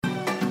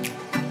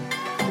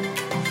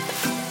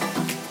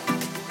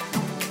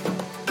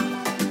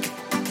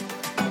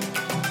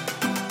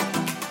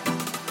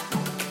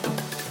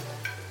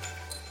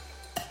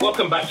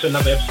Welcome back to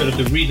another episode of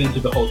the Reason to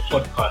Behold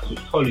podcast with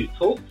Tolu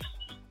Talks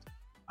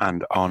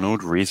and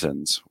Arnold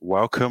Reasons.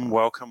 Welcome to a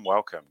new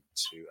episode.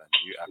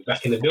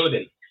 Back in the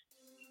building.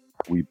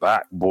 We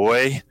back,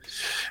 boy.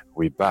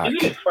 We back.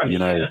 Isn't it funny,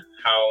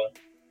 how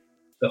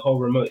the whole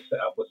remote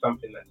setup was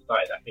something that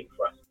started, I think,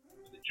 for us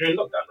during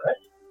lockdown, right?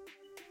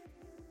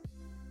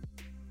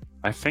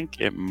 I think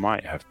it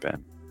might have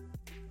been.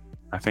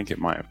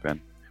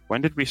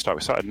 When did we start?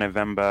 We started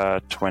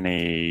November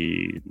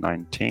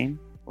 2019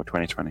 or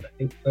 2020? I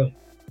think so.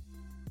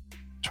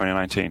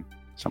 2019,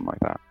 something like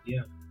that.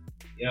 Yeah.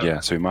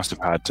 So we must have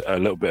had a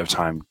little bit of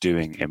time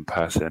doing in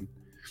person.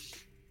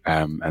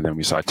 And then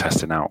we started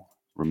testing out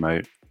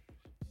remote.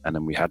 And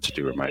then we had to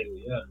do remote.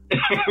 Yeah.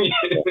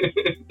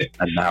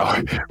 And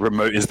now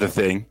remote is the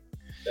thing.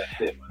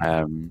 That's it,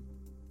 man.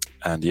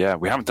 And yeah,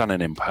 we haven't done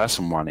an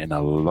in-person one in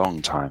a long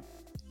time.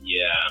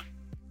 Yeah.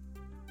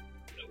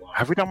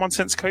 Have we done one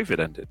since COVID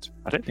ended?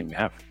 I don't think we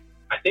have.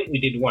 I think we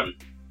did one.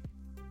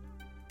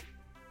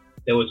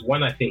 There was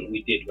one I think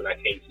we did when I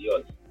came to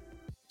yours.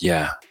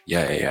 Yeah.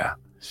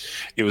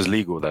 It was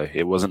legal though.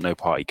 It wasn't no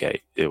party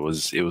gate. It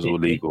was all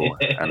legal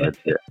and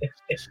legit.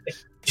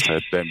 So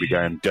don't be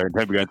going to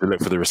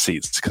look for the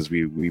receipts because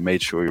we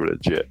made sure we were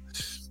legit.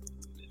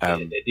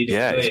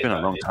 It's been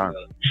a long time.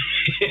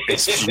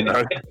 It's you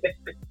know.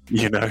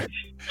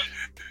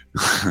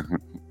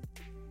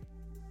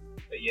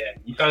 But yeah,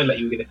 you sounded like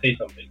you were going to say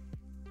something.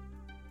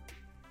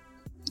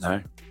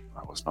 No,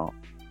 I was not.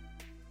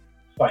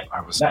 Fine.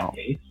 I was In that not.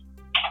 case,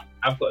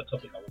 I've got a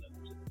topic I want to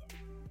talk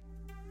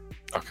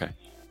about. Okay. I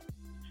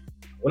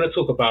want to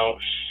talk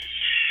about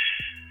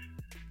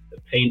the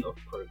pain of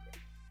progress.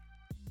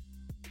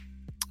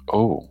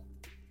 Oh,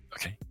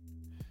 okay.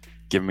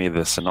 Give me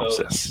the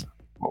synopsis.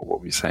 What were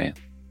we saying?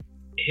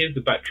 Here's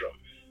the backdrop.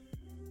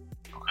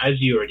 As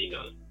you already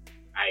know,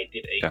 I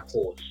did a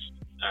course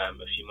a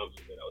few months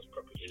ago that was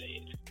property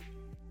related to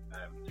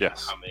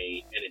become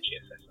a energy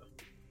assessor,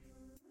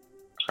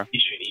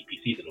 issuing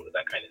EPCs and all of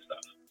that kind of stuff.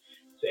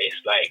 So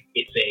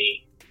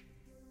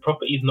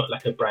property is not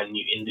like a brand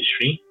new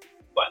industry,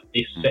 but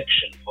this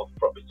section of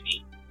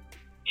property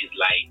is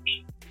like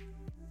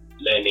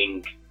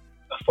learning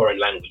a foreign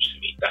language to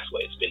me. That's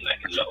what it's been like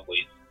in a lot of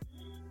ways,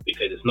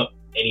 because it's not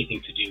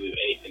anything to do with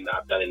anything that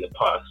I've done in the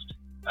past.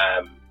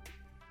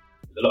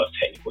 There's a lot of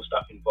technical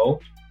stuff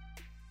involved,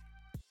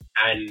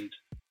 and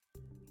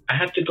I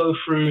had to go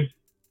through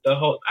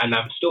and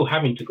I'm still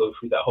having to go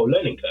through that whole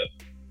learning curve.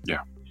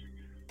 Yeah.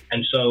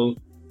 And so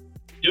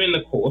during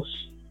the course,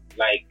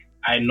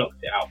 I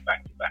knocked it out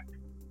back to back.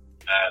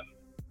 I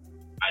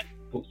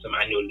booked some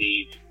annual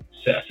leave,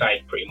 set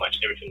aside pretty much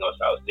everything else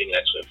I was doing.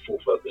 I just went full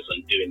focus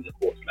on doing the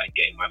course, like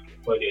getting my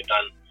portfolio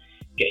done,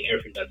 getting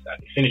everything done so I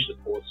could finish the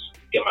course,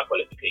 get my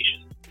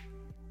qualifications.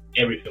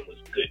 Everything was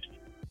good.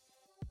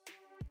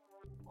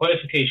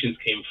 Qualifications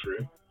came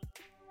through,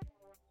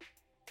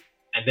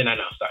 and then I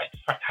now started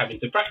having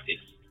to practice.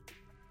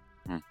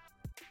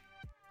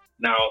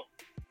 Now,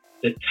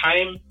 the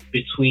time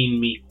between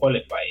me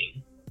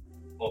qualifying,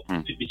 or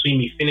between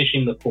me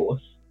finishing the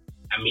course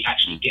and me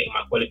actually getting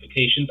my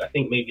qualifications, I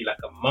think maybe like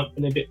a month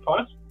and a bit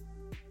passed.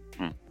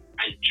 And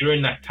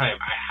during that time,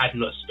 I had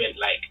not spent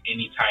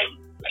any time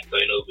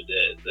going over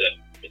the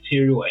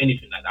material or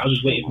anything like that. I was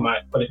just waiting for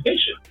my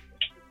qualification.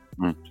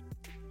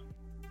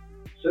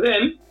 So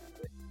then,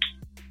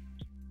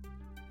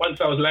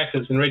 once I was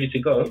licensed and ready to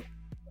go,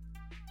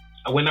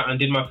 I went out and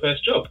did my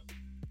first job.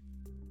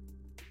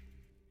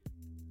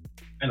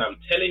 And I'm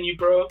telling you,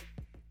 bro,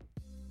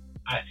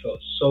 I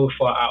felt so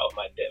far out of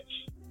my depth.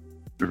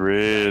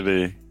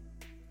 Really?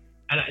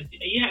 And I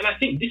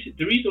think this is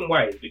the reason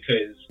why is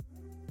because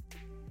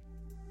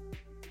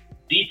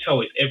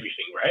detail is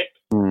everything, right?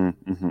 And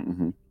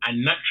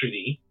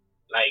naturally,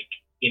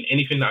 in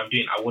anything that I'm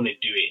doing, I want to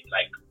do it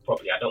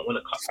properly. I don't want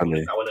to cut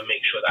corners. I want to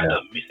make sure that I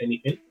don't miss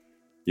anything.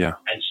 Yeah.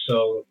 And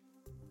so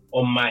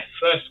on my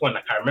first one,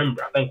 I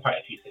remember, I've done quite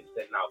a few since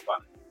then now,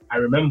 but I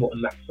remember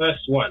on that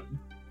first one,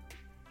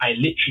 I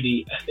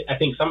literally, I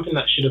think something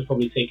that should have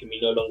probably taken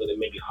me no longer than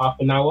maybe half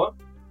an hour,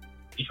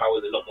 if I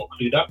was a lot more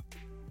clued up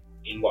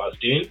in what I was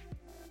doing.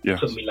 It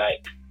took me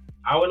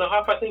hour and a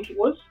half, I think it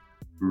was.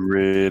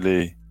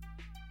 Really?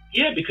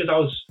 Yeah, because I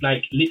was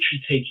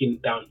literally taking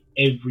down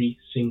every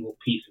single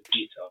piece of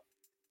detail.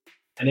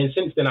 And then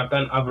since then, I've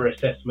done other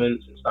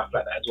assessments and stuff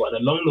like that as well.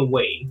 And along the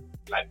way,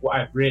 what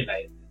I've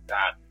realized is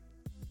that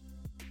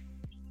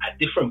at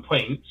different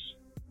points,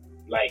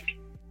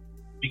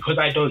 because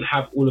I don't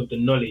have all of the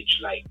knowledge,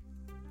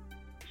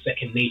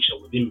 second nature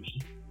within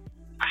me,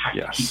 I have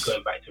to keep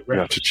going back to reference. You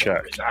have to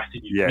check. I have to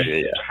do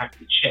research. I have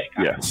to check. I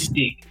have to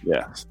dig.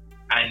 Yes.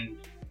 And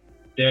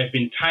there have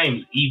been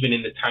times, even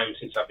in the time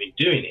since I've been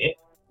doing it,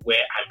 where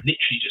I'm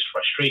literally just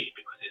frustrated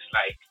because it's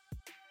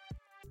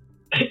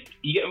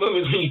you get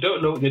moments when you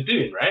don't know what you're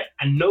doing, right?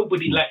 And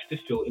nobody likes to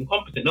feel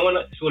incompetent. No one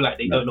likes to feel like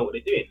they don't know what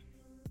they're doing.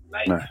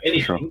 If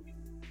anything,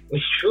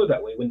 when you feel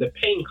that way, when the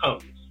pain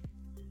comes,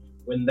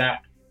 when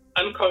that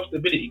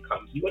uncomfortability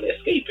comes, you want to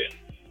escape it.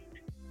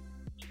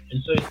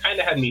 And so it kind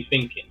of had me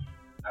thinking,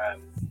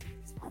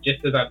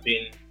 just as I've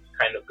been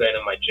kind of going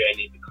on my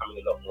journey,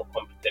 becoming a lot more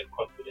competent,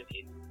 confident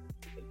in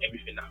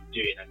everything that I'm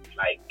doing, and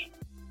like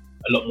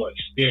a lot more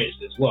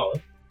experienced as well,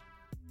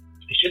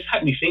 it's just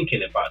had me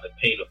thinking about the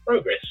pain of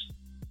progress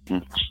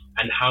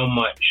and how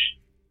much,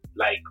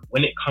 like,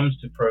 when it comes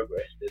to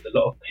progress, there's a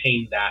lot of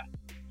pain that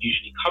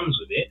usually comes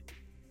with it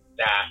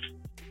that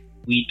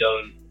we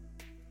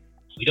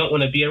don't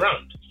want to be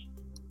around.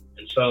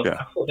 And so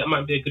I thought that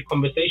might be a good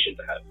conversation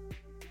to have.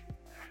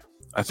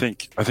 I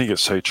think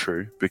it's so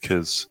true,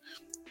 because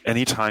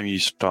anytime you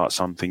start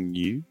something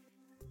new,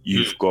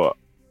 you've got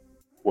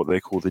what they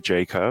call the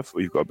J curve,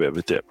 or you've got a bit of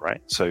a dip,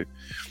 right? So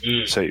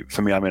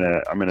for me, I'm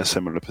in a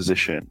similar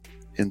position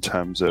in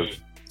terms of,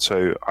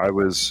 so I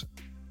was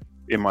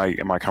in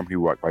my company,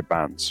 we work by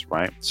bands,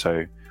 right?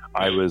 So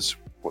I was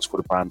what's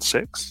called a band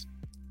 6,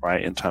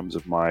 right, in terms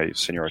of my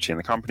seniority in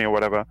the company or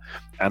whatever,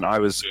 and I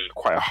was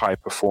quite a high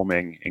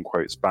performing, in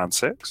quotes, band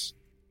 6,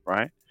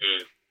 right?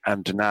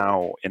 And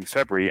now in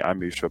February, I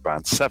moved to a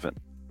band 7,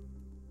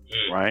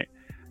 right?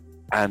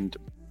 And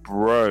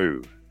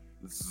bro,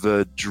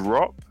 the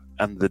drop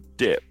and the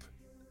dip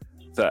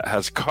that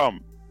has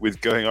come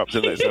with going up to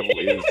the next level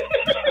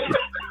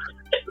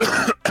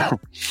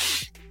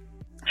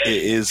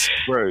is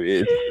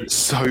it's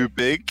so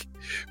big,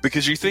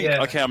 because you think,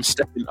 okay, I'm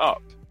stepping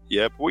up.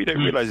 Yeah, but what you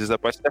don't realize is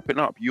that by stepping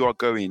up, you are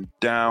going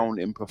down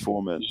in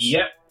performance.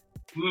 Yep.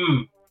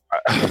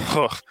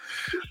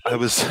 I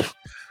was...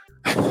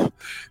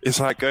 It's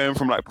like going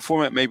from like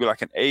performing at maybe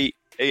like an 8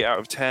 out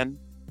of 10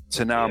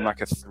 to now I'm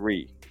like a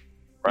 3,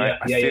 right?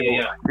 I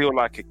feel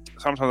like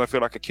sometimes I feel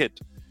like a kid.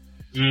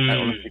 I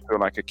honestly feel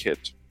like a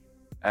kid.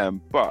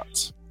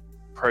 But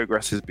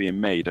progress is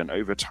being made, and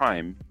over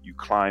time you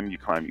climb.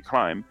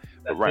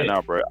 But right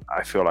now, bro,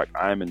 I feel like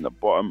I'm in the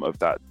bottom of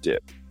that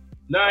dip.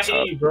 No, I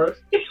hear you, bro.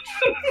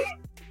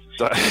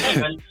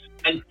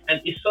 and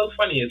it's so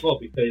funny as well,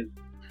 because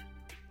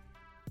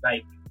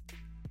like,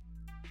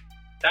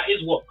 that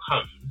is what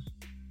comes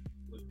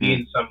with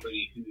being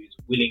somebody who is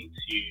willing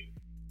to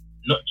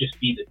not just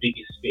be the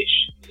biggest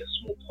fish in a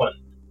small pond,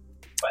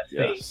 but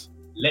say,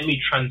 let me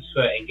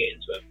transfer and get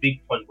into a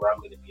big pond where I'm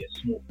going to be a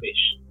small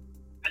fish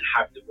and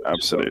have the room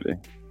absolutely. To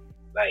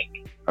grow. Like,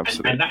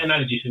 and that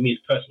analogy for me is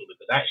personal,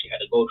 because I actually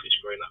had a goldfish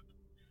growing up,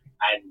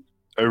 and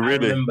I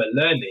remember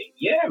learning,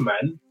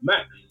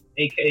 Max,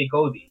 aka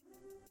Goldie.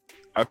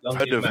 I've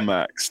heard of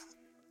Max.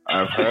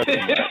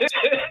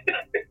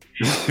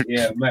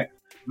 Yeah, Max.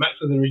 Max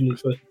was originally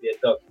supposed to be a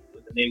dog. It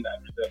was the name that I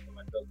reserved for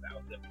my dog that I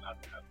was never allowed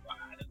to have, but I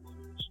had a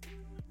goldfish.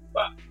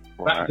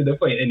 But back to the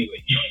point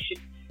anyway.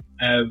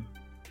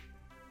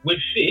 With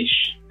fish,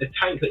 the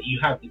tank that you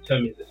have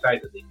determines the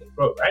size that they can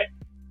grow, right?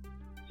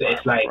 So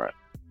it's like,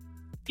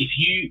 if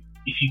you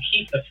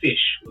keep a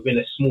fish within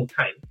a small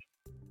tank,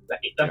 like,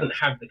 it doesn't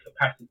have the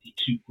capacity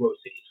to grow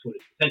to its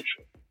fullest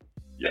potential.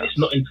 And it's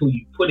not until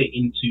you put it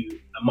into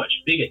a much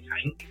bigger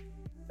tank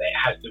that it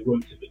has the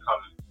room to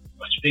become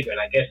much bigger. And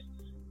I guess,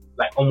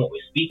 like, on what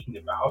we're speaking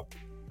about,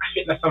 I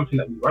think that's something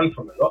that we run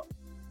from a lot,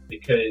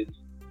 because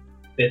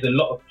there's a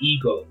lot of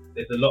ego,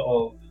 there's a lot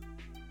of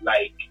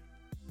like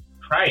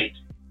pride,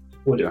 to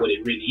call it what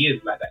it really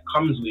is, like, that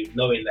comes with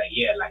knowing that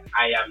like,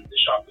 I am the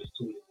sharpest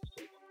tool in this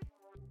tool.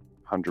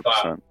 100%.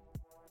 But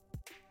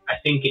I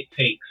think it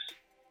takes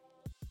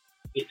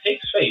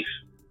faith,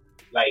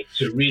 like,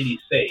 to really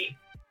say,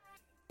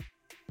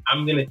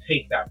 I'm gonna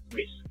take that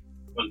risk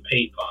on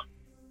paper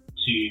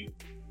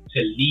to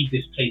leave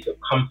this place of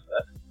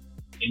comfort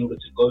in order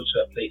to go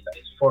to a place that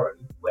is foreign,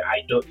 where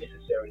I don't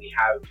necessarily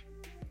have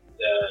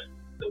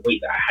the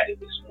weight that I had in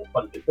this small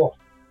pond before.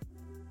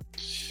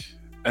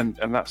 And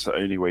that's the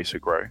only way to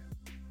grow.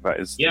 That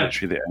is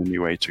literally the only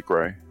way to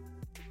grow.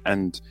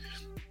 And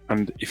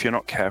if you're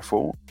not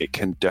careful, it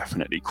can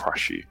definitely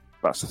crush you.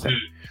 That's the thing.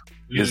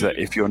 Is that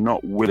if you're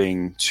not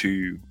willing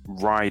to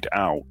ride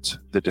out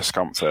the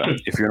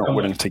discomfort, if you're not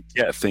willing to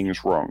get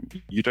things wrong,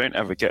 you don't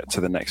ever get to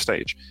the next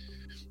stage.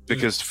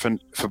 Because for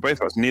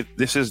both of us,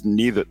 this isn't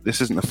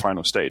the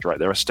final stage, right?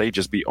 There are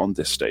stages beyond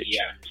this stage,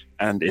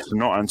 and it's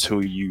not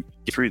until you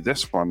get through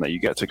this one that you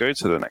get to go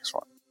to the next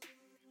one.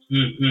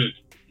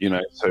 You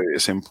know, so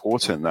it's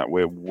important that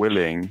we're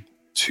willing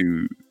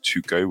to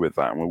go with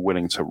that, and we're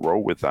willing to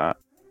roll with that,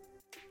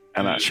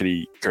 and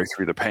actually go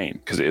through the pain,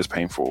 because it is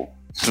painful.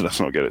 So let's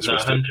not get it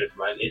twisted. 100,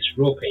 man. It's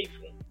real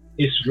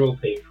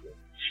painful.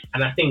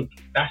 And I think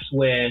that's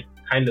where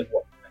kind of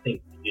what I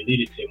think you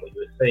alluded to in what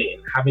you were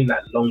saying, having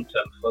that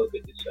long-term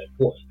focus is so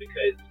important,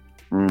 because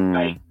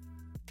like,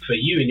 for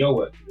you in your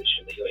work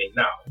position that you're in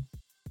now,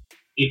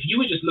 if you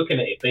were just looking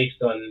at it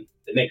based on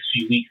the next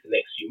few weeks, the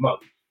next few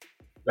months,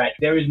 like,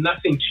 there is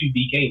nothing to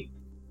be gained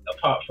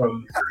apart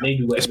from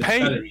maybe whatever the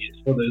salary is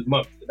for those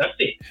months. That's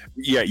it.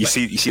 Yeah, you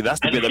see, that's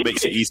the bit that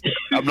makes it easier.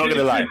 I'm not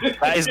gonna lie,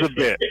 that is the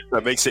bit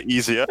that makes it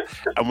easier.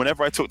 And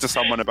whenever I talk to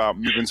someone about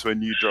moving to a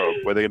new job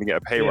where they're gonna get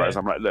a pay rise,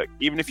 I'm like, look,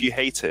 even if you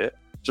hate it,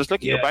 just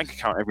look at your bank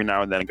account every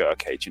now and then and go,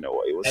 okay, do you know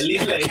what? It was at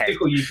least let it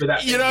tickle you for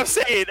that. You know what I'm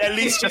saying? At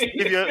least just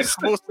give you a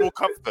small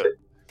comfort.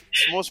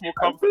 Small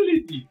comfort.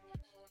 Absolutely.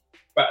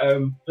 But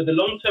the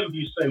long term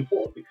view is so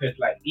important, because,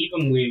 like,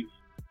 even with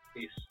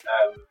this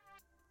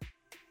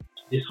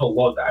this whole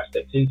world that I've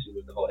stepped into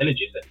with the whole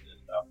energy sector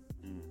and stuff,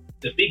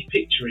 the big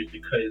picture is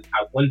because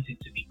I wanted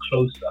to be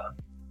closer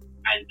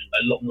and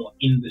a lot more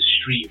in the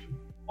stream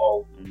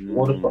of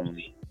water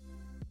property.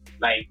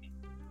 Like,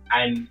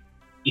 and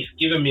it's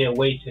given me a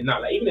way to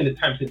now, like even in the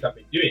time since I've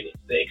been doing it,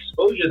 the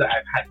exposure that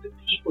I've had, the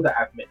people that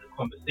I've met, the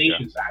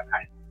conversations that I've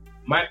had,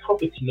 my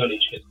property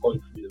knowledge has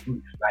gone through the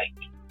roof. Like,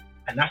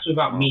 and that's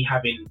without me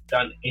having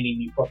done any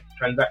new property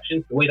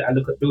transactions. The way that I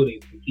look at building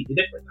is completely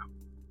different now.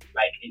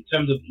 Like in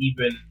terms of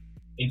even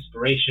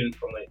inspiration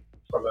from a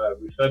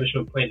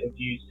refurbishment point of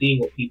view,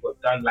 seeing what people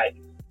have done. Like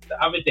the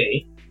other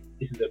day,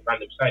 this is a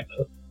random side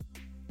note,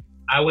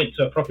 I went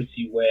to a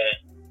property where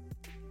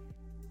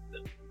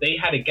they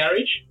had a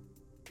garage.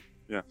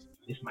 Yeah.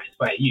 This might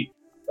inspire you.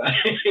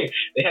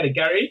 They had a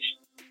garage,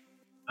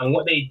 and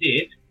what they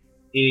did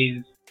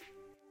is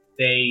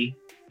they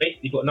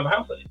basically got another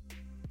house on it.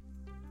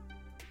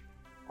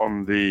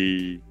 On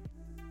the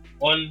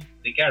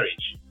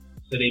garage.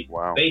 So they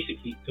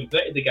basically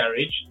converted the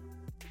garage,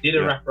 did a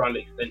wraparound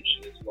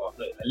extension as well,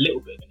 a little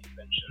bit of an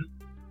extension,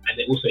 and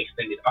they also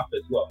extended up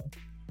as well.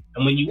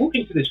 And when you walk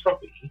into this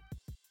property,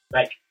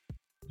 like,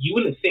 you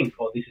wouldn't think,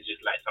 oh, this is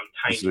just like some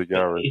tiny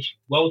garage. It's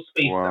well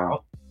spaced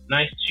out,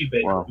 nice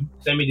 2-bedroom,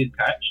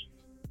 semi-detached,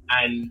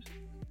 and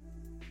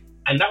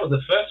that was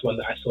the first one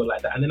that I saw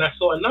like that. And then I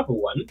saw another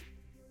one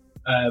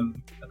a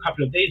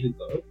couple of days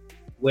ago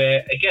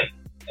where, again,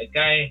 a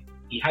guy,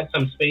 he had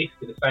some space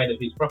to the side of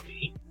his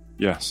property.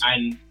 Yes.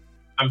 And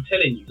I'm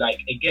telling you, like,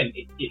 again,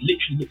 it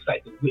literally looks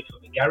like the width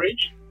of a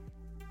garage.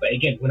 But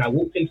again, when I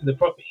walked into the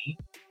property,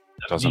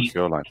 it doesn't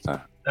feel like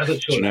that.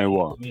 Doesn't feel. Do you know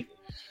what? Amazing.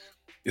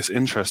 It's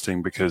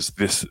interesting because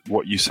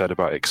what you said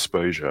about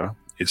exposure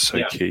is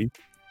so key.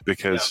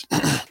 Because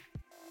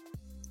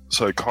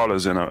so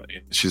Carla's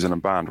she's in a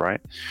band,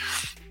 right?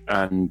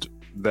 And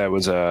there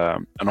was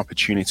an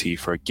opportunity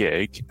for a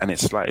gig, and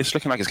it's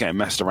looking like it's getting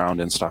messed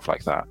around and stuff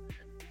like that.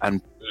 And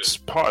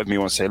part of me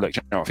wants to say, look,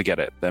 you know what, forget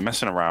it. They're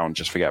messing around,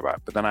 just forget about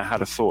it. But then I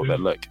had a thought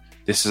that, look,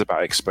 this is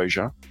about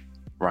exposure,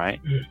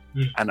 right?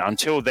 And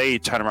until they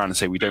turn around and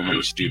say, we don't want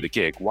you to do the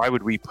gig, why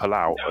would we pull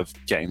out of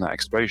getting that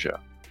exposure,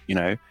 you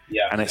know?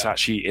 And it's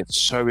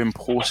so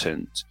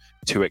important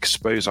to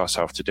expose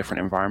ourselves to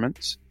different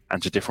environments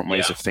and to different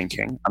ways of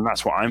thinking. And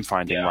that's what I'm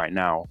finding right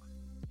now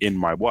in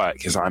my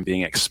work, is I'm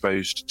being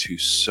exposed to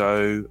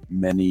so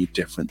many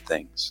different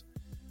things.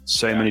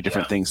 Many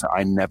different things that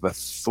I never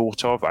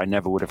thought of, I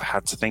never would have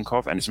had to think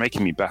of, and it's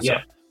making me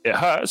better. It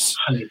hurts.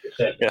 100%.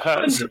 It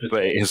hurts, 100%.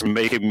 but it is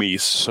making me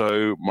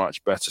so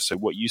much better. So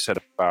what you said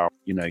about,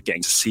 you know,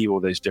 getting to see all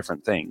those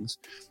different things,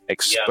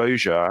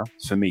 exposure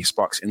for me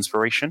sparks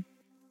inspiration.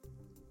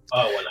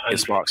 Oh, 100%. It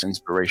sparks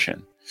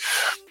inspiration.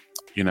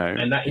 You know,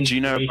 and that do you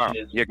know about?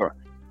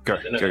 Go.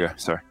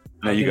 Sorry.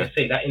 No, you go.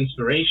 Say that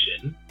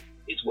inspiration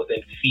is what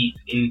then feeds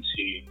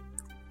into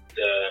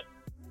the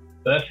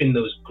birthing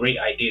those great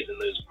ideas and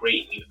those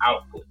great new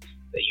outputs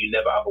that you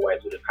never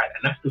otherwise would have had.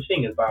 And that's the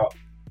thing about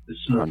the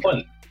small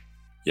pond,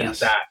 is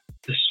that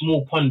the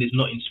small pond is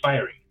not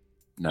inspiring.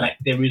 No. Like,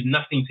 there is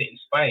nothing to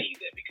inspire you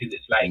there, because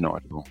it's like,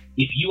 not at all.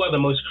 If you are the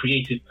most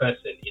creative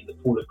person in the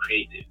pool of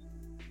creatives,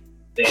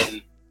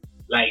 then,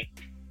 like,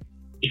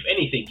 if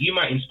anything, you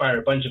might inspire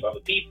a bunch of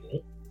other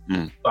people,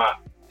 but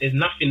there's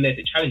nothing there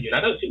to challenge you. And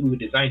I don't think we were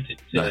designed to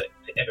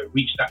ever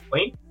reach that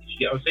point. If you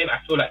get what I'm saying?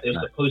 I feel like there's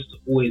supposed to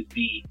always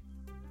be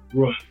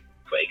room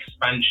for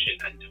expansion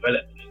and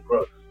development and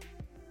growth.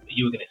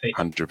 You were going to say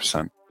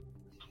 100%.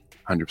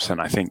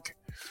 I think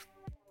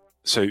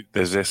so.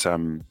 There's this I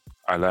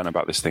learned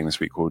about this thing this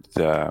week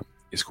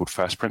it's called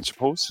First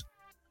Principles,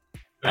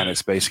 and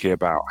it's basically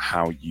about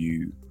how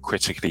you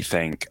critically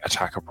think,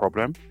 attack a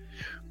problem,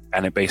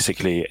 and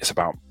it's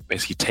about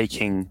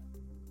taking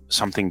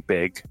something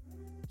big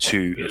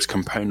to its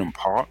component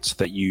parts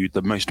that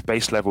the most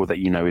base level that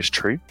you know is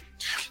true.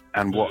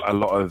 And what a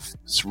lot of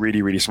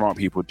really, really smart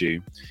people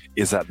do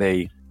is that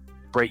they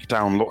break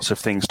down lots of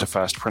things to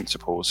first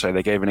principles. So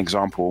they gave an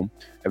example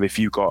of, if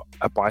you got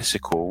a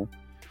bicycle,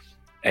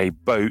 a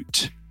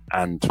boat,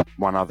 and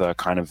one other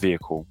kind of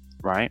vehicle,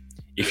 right?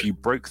 If you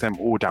broke them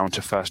all down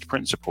to first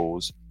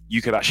principles,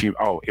 you could actually,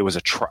 it was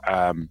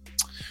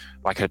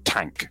like a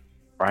tank,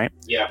 right?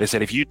 Yeah. They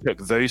said if you took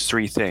those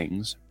three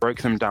things, broke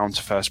them down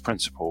to first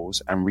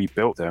principles, and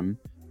rebuilt them,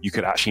 you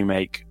could actually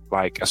make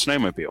like a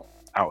snowmobile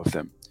out of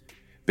them.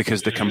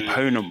 Because the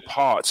component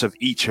parts of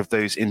each of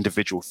those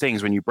individual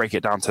things, when you break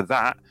it down to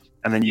that,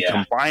 and then you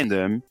combine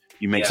them,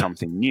 you make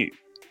something new,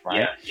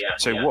 right?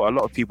 So what a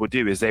lot of people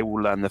do is they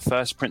will learn the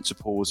first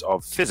principles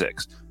of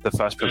physics, the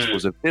first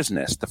principles of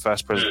business, the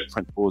first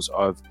principles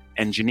of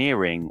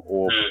engineering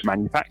or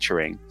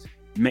manufacturing,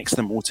 mix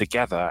them all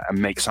together and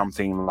make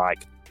something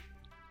like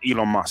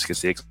Elon Musk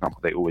is the example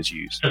they always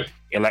use.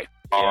 Electric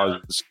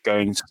cars,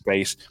 going to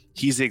space.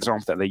 He's the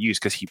example that they use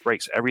because he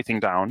breaks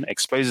everything down,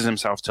 exposes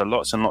himself to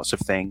lots and lots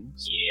of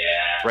things,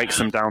 breaks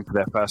them down to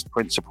their first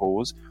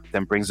principles,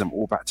 then brings them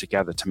all back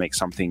together to make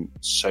something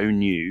so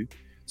new,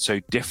 so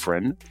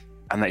different,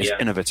 and that is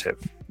innovative.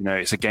 You know,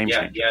 it's a game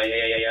changer.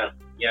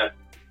 Yeah.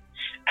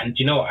 And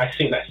you know what? I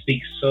think that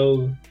speaks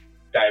so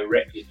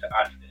directly to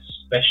us,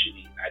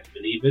 especially as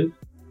believers,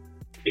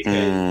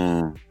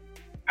 because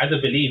as a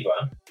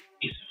believer,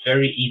 it's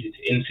very easy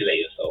to insulate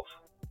yourself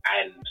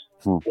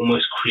and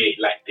almost create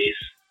like this.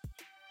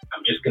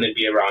 I'm just going to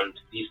be around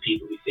these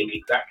people who think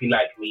exactly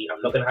like me.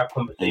 I'm not going to have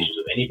conversations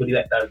with anybody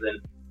that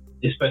doesn't.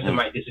 This person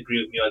might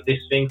disagree with me on this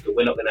thing, so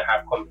we're not going to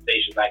have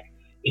conversations. Like,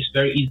 it's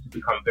very easy to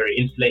become very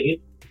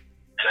insulated.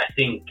 And I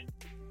think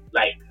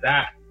like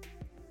that,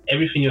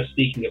 everything you're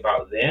speaking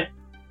about there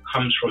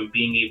comes from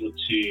being able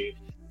to,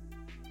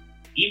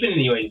 even in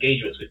your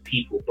engagements with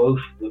people,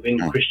 both within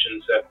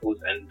Christian circles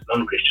and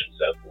non-Christian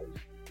circles,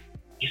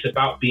 it's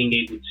about being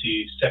able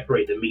to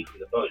separate the meat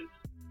from the bones.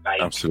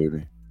 Like,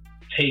 absolutely.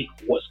 Take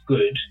what's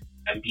good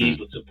and be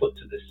able to put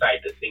to the side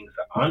the things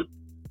that aren't.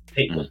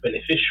 Take what's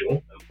beneficial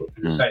and put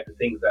to the side the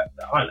things that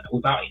aren't,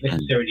 without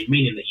necessarily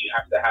meaning that you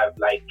have to have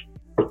like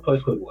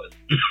postcode wars.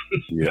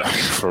 Yeah,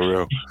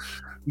 for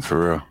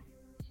real.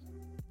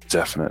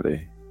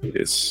 Definitely.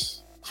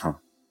 It's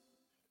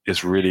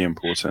really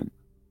important.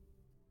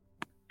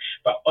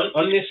 But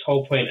on this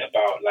whole point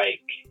about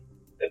like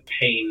the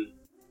pain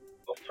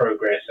of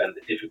progress and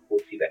the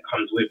difficulty that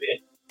comes with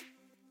it,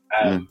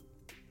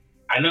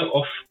 I know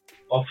off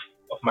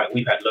mic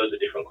we've had loads of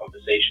different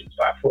conversations,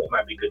 but I thought it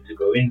might be good to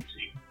go into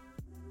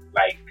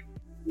like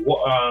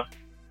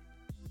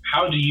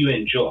how do you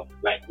endure?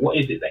 Like, what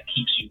is it that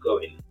keeps you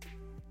going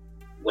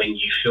when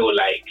you feel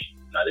like,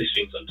 now this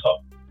thing's on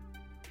top?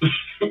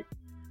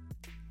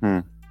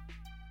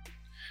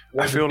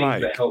 I feel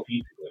like that help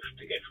you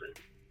to get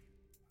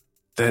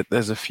through.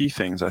 There's a few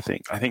things. I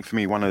think for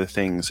me, one of the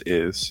things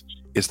is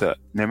that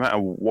no matter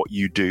what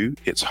you do,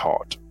 it's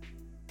hard,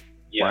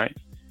 right?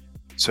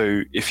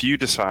 So if you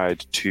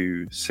decide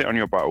to sit on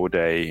your butt all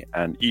day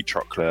and eat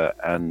chocolate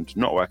and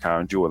not work out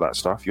and do all that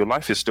stuff, your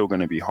life is still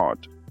going to be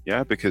hard.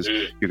 Yeah, because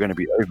you're going to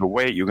be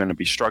overweight, you're going to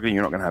be struggling,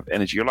 you're not going to have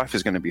energy. Your life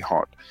is going to be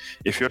hard.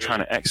 If you're trying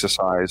to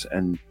exercise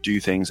and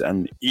do things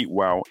and eat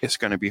well, it's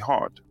going to be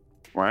hard,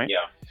 right?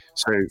 Yeah.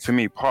 So for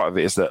me, part of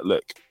it is that,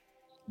 look,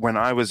 when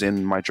I was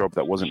in my job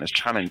that wasn't as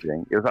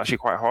challenging, it was actually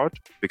quite hard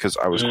because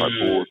I was quite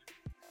bored.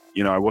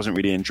 You know, I wasn't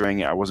really enjoying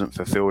it. I wasn't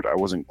fulfilled. I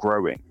wasn't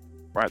growing,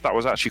 right? That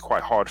was actually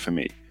quite hard for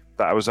me.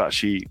 That was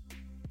actually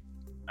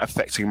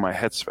affecting my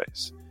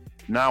headspace.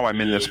 Now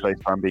I'm in this place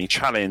where I'm being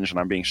challenged and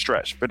I'm being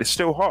stretched, but it's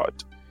still hard,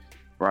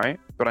 right?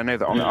 But I know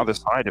that on the other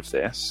side of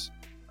this,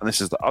 and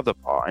this is the other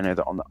part, I know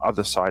that on the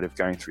other side of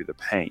going through the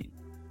pain,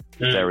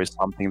 there is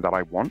something that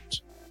I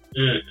want.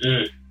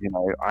 You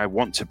know, I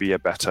want to be a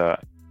better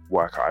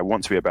worker. I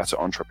want to be a better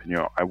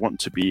entrepreneur. I want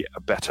to be a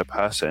better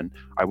person.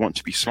 I want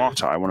to be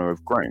smarter. I want to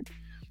have grown.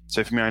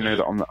 So for me, I know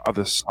that on the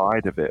other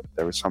side of it,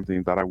 there is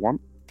something that I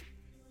want.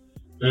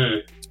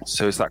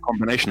 So it's that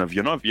combination of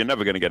you're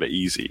never going to get it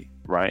easy,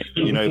 right?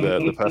 You know,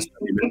 the person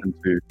that we listen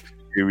to,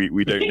 who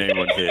we don't name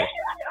on here,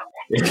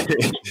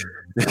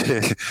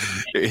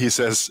 he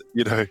says,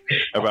 you know,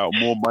 about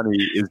more money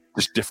is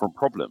just different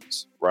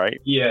problems, right?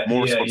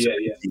 More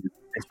responsibility,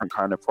 different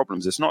kind of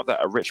problems. It's not that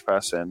a rich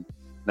person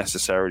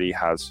necessarily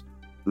has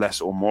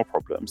less or more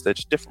problems. They're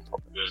just different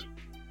problems.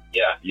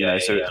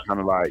 It's kind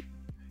of like,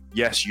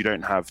 yes, you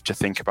don't have to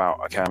think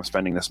about, okay, I'm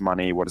spending this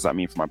money, what does that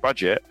mean for my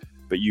budget?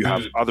 But you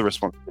have other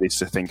responsibilities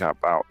to think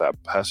about that a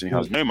person who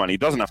has no money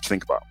doesn't have to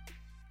think about.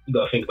 You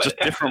gotta think about just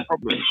different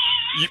problems.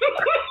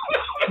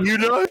 You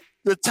know,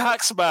 the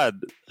tax man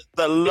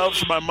that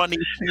loves my money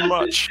too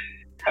much.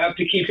 I have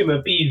to keep him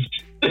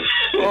appeased.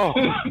 Oh,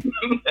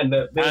 and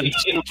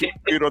still keep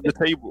food on the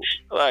table.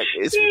 Like,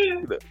 it's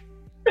ridiculous.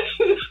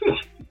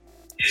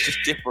 It's just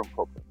different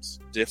problems.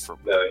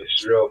 No,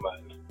 it's real,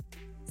 man.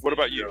 What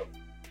about you?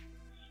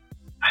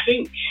 I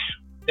think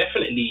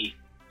definitely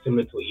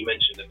similar to what you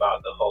mentioned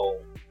about the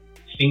whole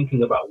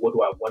thinking about what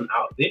do I want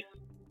out of this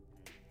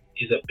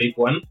is a big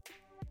one.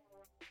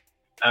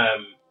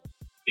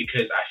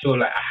 Because I feel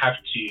like I have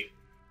to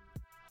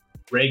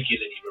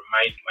regularly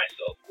remind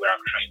myself where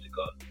I'm trying to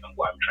go and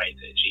what I'm trying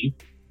to achieve.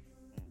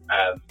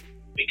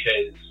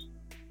 Because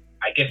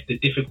I guess the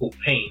difficult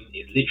pain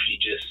is literally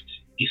just,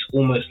 it's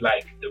almost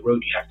like the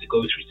road you have to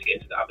go through to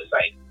get to the other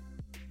side.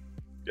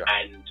 Yeah.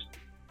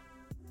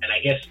 And I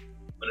guess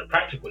on a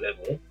practical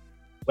level,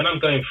 when I'm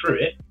going through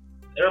it,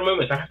 there are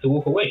moments I have to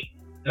walk away.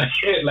 Like,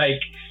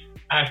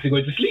 I have to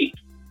go to sleep.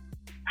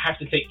 I have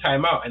to take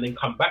time out and then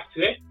come back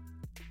to it.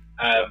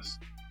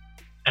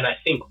 And I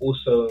think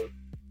also,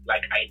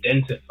 like,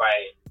 identify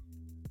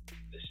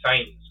the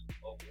signs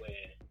of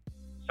where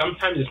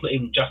sometimes it's not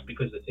even just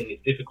because the thing is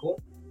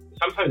difficult.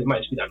 Sometimes it might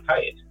just be that I'm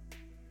tired.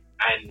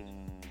 And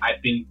I've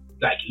been,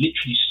 like,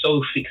 literally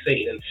so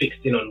fixated and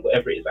fixed in on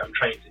whatever it is I'm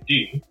trying to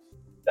do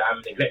that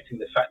I'm neglecting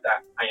the fact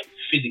that I am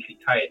physically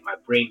tired. My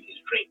brain is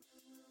drained.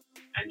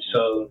 And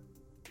so,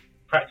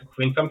 practical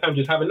thing, sometimes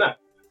just have a nap,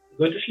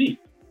 go to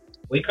sleep,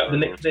 wake up the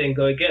next day and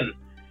go again.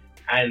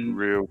 And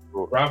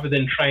rather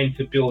than trying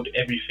to build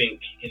everything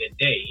in a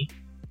day,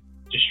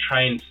 just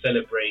try and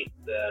celebrate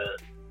the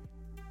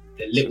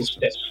little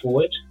steps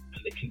forward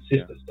and the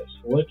consistent steps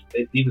forward.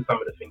 These are some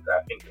of the things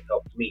that I think have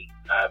helped me.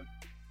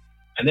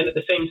 And then at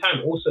the same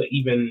time, also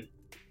even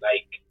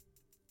like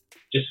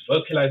just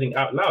vocalizing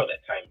out loud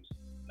at times.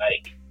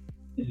 Like,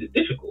 this is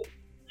difficult.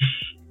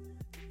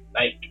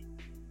 Like,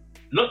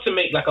 not to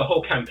make like a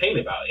whole campaign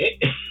about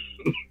it.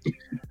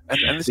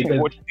 and listen, because,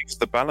 what do you think is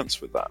the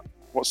balance with that?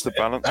 What's the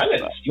balance?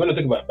 Balance? You want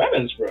to talk about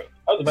balance, bro?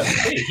 I was about to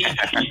say,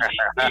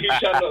 he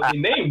shall not be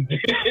named.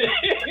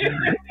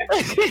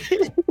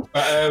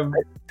 But,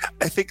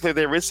 I think that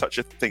there is such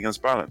a thing as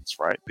balance,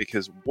 right?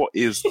 Because what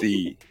is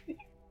the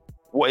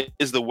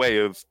way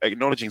of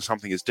acknowledging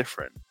something is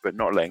different, but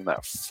not letting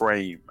that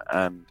frame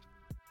and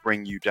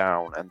bring you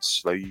down and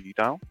slow you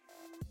down?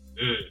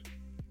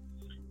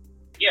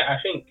 Yeah, I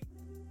think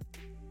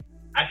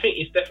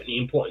it's definitely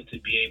important to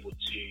be able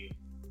to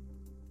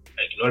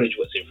acknowledge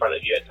what's in front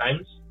of you at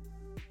times,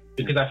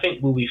 because I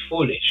think we'll be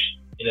foolish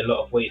in a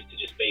lot of ways to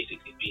just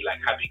basically be like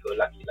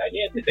happy-go-lucky, like,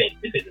 yeah, this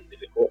isn't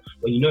difficult,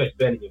 when you know it's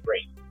burning your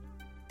brain,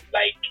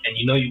 like, and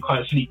you know you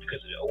can't sleep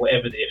because of it, or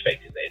whatever the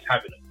effect is that it's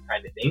having,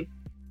 kind of thing.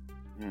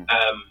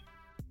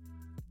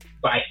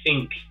 But I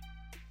think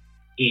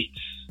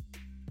it's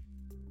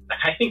like,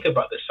 I think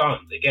about the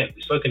Psalms again.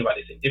 We've spoken about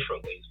this in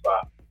different ways,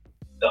 but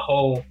the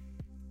whole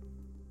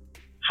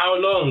 "how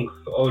long,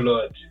 oh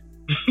Lord,"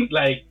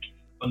 like,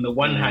 on the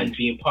one hand,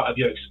 being part of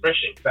your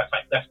expression,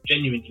 that's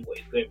genuinely what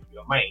is going through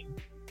your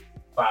mind.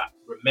 But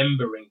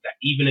remembering that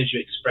even as you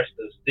express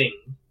those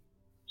things,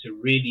 to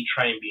really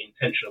try and be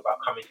intentional about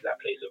coming to that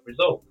place of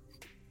resolve,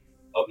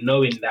 of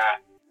knowing that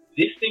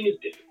this thing is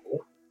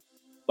difficult,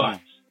 but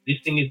this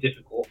thing is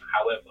difficult,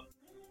 however.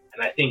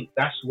 And I think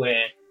that's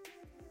where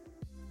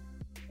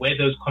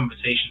those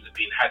conversations are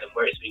being had and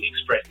where it's being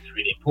expressed is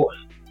really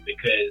important.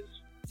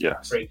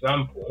 Because, for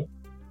example,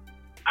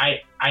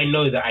 I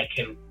know that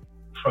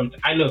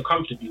I know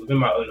comfortably within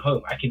my own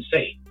home, I can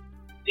say,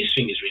 this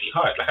thing is really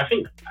hard. Like, I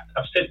think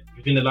I've said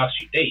within the last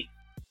few days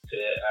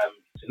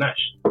to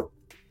Nash.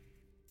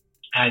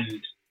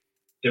 And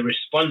the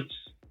response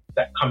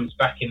that comes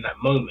back in that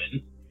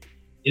moment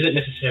isn't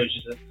necessarily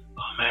just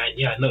oh man,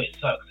 yeah, I know it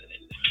sucks. And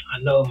then, I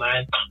know,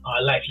 man,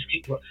 life is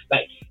kicking.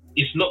 Like,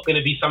 it's not going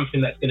to be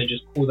something that's going to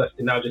just cause us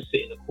to now just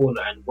sit in a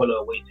corner and wallow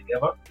away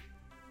together.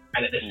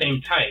 And at the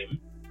same time,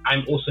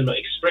 I'm also not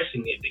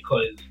expressing it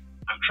because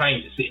I'm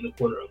trying to sit in the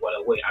corner and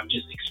wallow away. I'm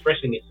just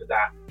expressing it so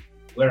that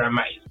where I'm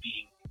at is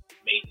being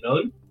made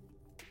known.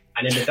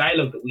 And then the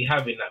dialogue that we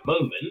have in that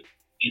moment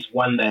is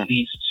one that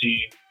leads to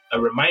a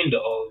reminder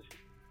of,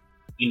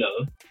 you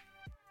know,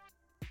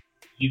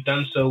 you've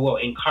done so well.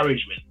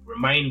 Encouragement,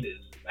 reminders,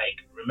 like,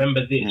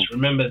 remember this,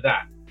 remember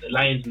that. The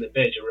lions and the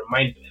bears, you're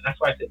reminded. And that's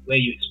why I said where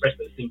you express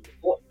those things is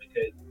important,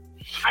 because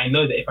I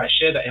know that if I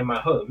share that in my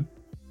home,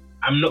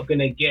 I'm not going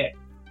to get,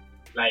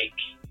 like,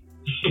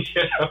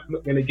 I'm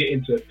not going to get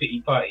into a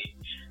pity party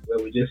where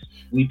we're just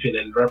weeping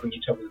and rubbing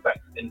each other's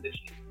backs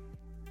endlessly.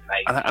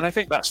 Like, and I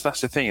think that's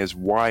the thing, is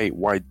why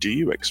do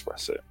you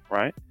express it,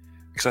 right?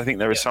 Because I think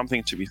there is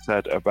something to be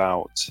said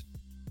about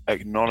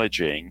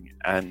acknowledging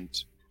and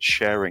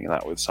sharing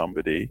that with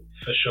somebody.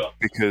 For sure.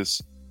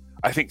 Because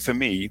I think for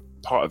me,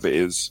 part of it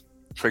is,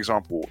 for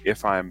example,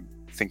 if I'm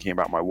thinking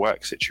about my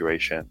work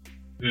situation,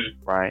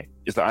 right,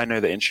 is that I know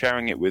that in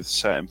sharing it with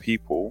certain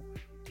people,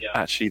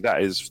 actually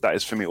that is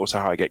for me also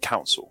how I get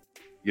counsel,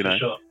 you know? For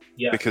sure.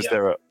 Because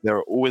there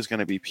are always going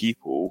to be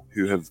people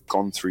who have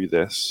gone through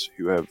this,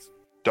 who have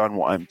done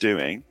what I'm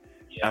doing.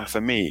 And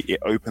for me, it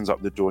opens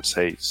up the door to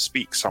say,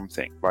 speak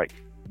something. Like,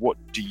 what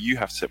do you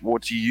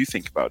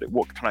think about it?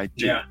 What can I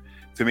do?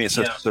 For me, it's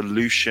a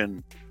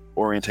solution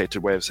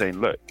orientated way of saying,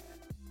 look,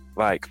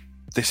 like,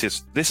 this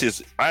is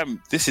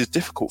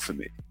difficult for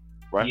me,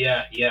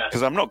 right?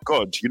 Because I'm not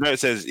God. You know, it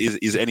says,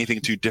 is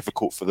anything too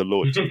difficult for the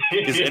Lord?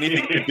 Is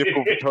anything too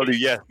difficult for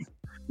you?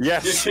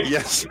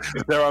 Yes.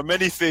 There are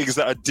many things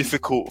that are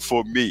difficult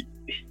for me.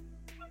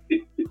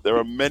 There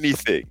are many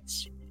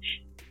things.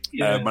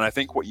 And I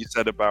think what you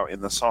said about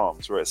in the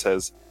Psalms, where it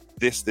says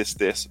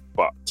this,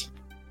 but,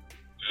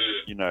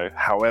 you know,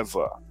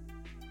 however,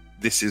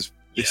 this is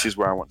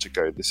where I want to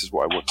go. This is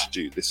what I want to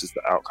do. This is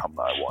the outcome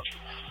that I want.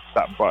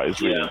 That but is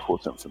really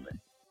important for me.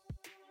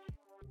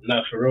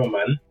 No, for real,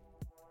 man.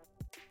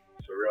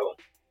 For real.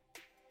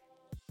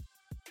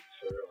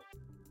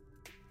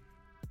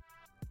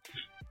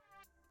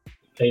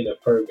 Pain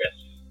of progress.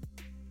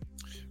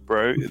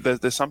 Bro,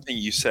 there's something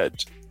you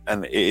said,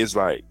 and it is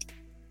like,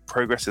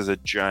 progress is a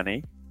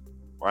journey,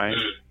 right?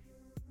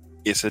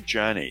 It's a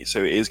journey,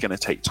 so it is going to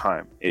take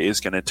time. It is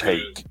going to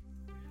take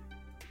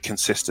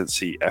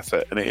consistency,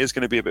 effort, and it is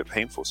going to be a bit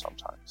painful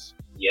sometimes.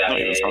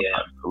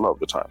 A lot of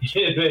the times.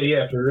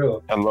 Yeah, for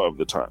real. A lot of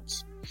the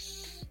times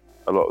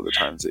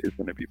it is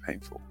going to be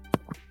painful.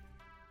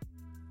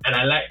 And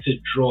I like to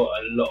draw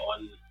a lot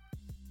on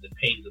the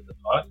pains of the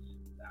past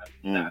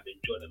that I've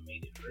enjoyed and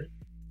made it through.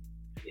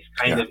 And it's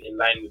kind of in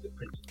line with the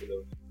principle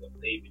of what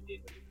David did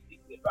when he was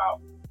speaking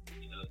about,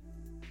 you know,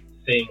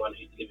 the same one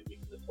who delivered me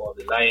from the paw of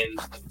the lions,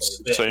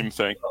 the same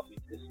thing.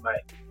 This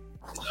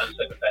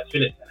uncircumcised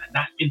Philistine. And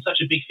that's been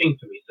such a big thing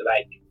for me. So,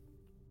 like,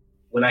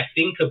 when I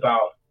think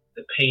about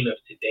the pain of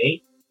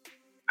today,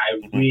 I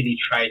really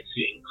try to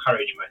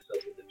encourage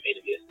myself with the pain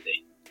of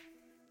yesterday.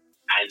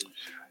 And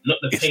Not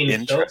the pain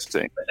itself, but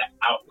the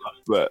outcome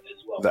as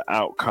well. The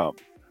outcome.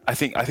 I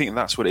think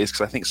that's what it is,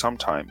 because I think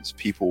sometimes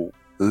people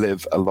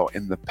live a lot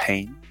in the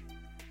pain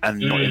and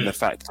not in the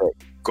fact that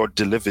God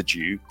delivered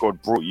you,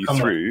 God brought you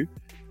through.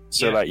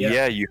 So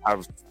you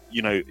have,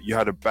 you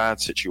had a bad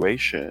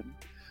situation,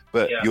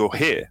 but you're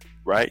here,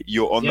 right?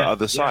 You're on the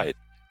other side.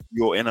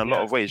 You're in a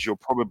lot of ways, you've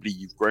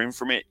grown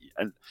from it.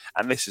 And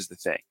this is the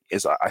thing,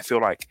 is I feel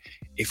like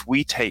if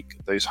we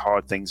take those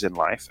hard things in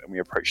life and we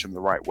approach them the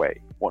right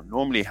way, what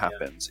normally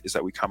happens is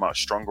that we come out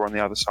stronger on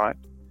the other side,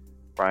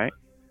 right?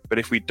 But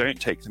if we don't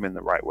take them in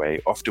the right way,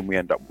 often we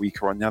end up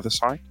weaker on the other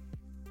side,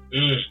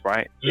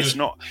 right? It's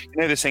not,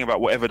 this thing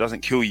about whatever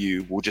doesn't kill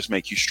you will just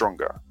make you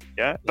stronger.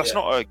 Yeah. That's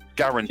not a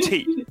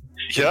guarantee.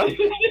 Yeah.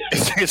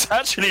 It's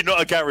actually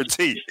not a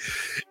guarantee.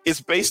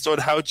 It's based on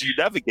how do you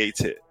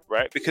navigate it,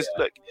 right? Because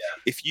look,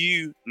 if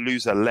you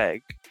lose a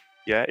leg,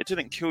 it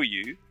didn't kill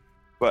you,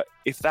 but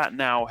if that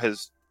now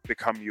has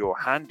become your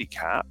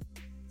handicap,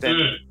 then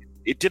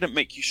it didn't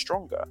make you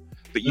stronger.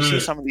 But you see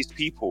some of these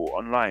people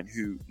online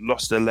who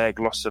lost a leg,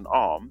 lost an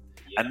arm,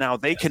 and now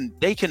they can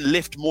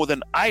lift more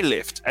than I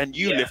lift, and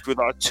you lift with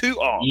our two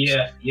arms.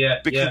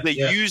 Because they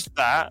used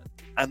that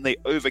and they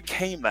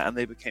overcame that and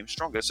they became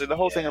stronger. So the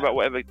whole thing about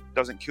whatever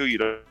doesn't kill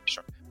you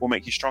will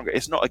make you stronger.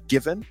 It's not a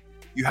given.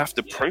 You have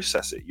to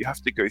process it. You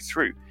have to go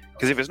through.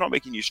 Because if it's not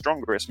making you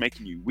stronger, it's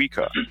making you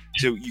weaker.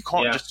 So you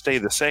can't just stay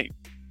the same.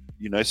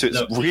 So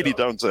it's really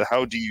down to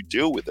how do you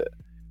deal with it?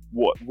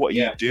 What are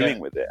you doing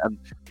with it?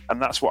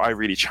 And that's what I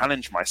really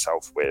challenge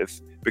myself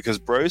with. Because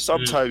bro,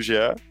 sometimes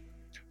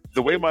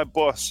the way my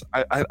boss,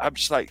 I'm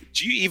just like,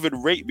 do you even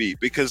rate me?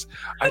 Because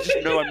I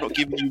just know I'm not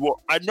giving you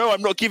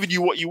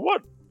what you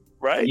want,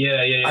 right?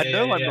 I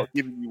know I'm not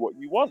giving you what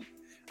you want.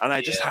 And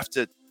I just have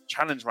to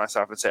challenge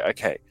myself and say,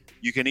 okay,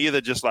 you can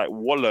either just like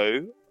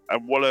wallow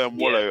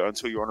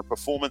until you're on a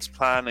performance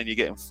plan and you're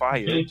getting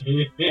fired, or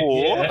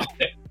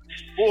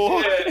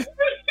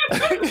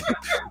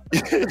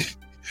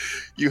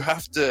you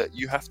have to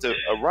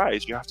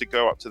arise. You have to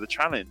go up to the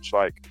challenge.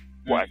 Like,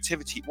 what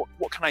activity?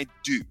 What can I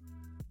do?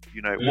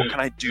 What can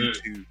I do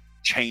to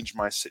change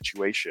my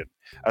situation,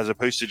 as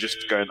opposed to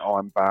just going, oh,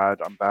 I'm bad.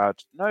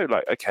 No,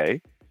 like,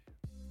 okay.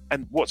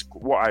 And what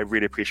I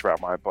really appreciate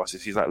about my boss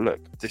is he's like, look,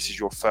 this is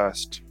your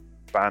first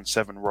Band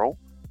 7 role,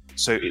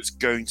 so it's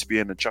going to be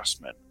an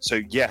adjustment.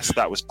 So yes,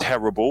 that was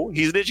terrible.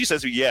 He literally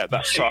says, yeah,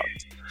 that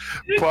sucked.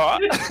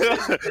 But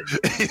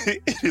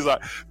he's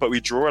like, but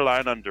we draw a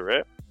line under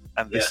it,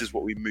 and this is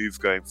what we move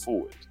going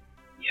forward.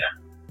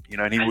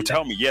 And he will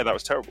tell me, that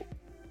was terrible.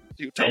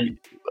 He'll tell me.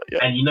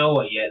 And you know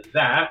what?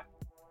 That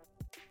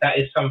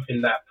is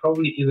something that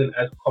probably isn't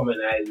as common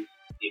as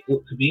it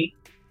ought to be,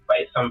 but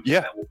it's something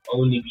that will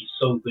only be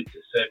so good to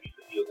serve you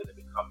if you're going to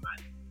become man.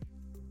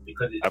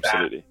 Because it's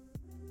absolutely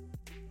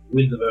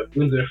wins of a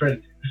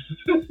friend,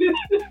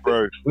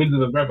 bro. Wins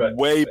of a brother.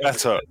 Way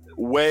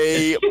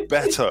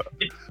better.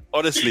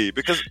 Honestly,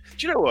 because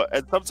do you know what?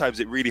 And sometimes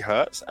it really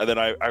hurts, and then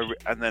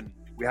and then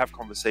we have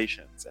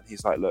conversations, and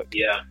he's like, "Look,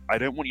 I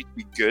don't want you to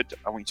be good.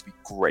 I want you to be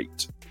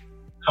great."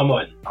 Come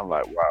on. I'm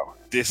like, wow,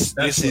 this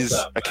is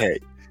up, okay.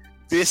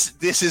 This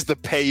is the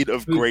pain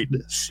of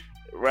greatness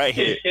right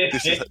here.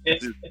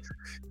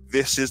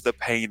 This is the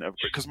pain of,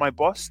 because my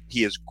boss,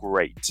 he is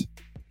great.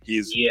 He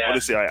is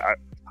honestly.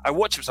 I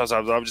watch him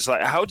sometimes. I'm just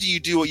like, how do you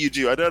do what you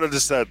do? I don't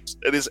understand.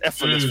 It is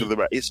effortless for the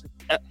man. He's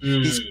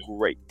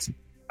great,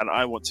 and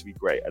I want to be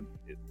great, and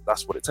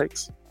that's what it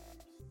takes.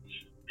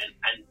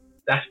 And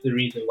that's the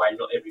reason why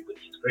not everybody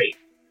is great,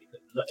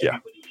 because not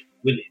everybody is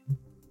willing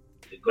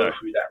to go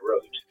through that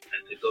road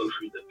and to go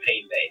through the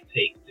pain that it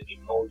takes to be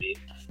molded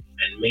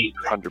and made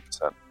great.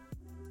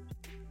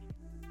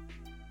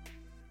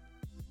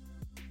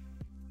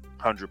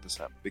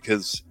 100%.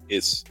 Because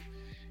it's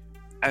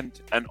and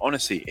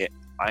honestly,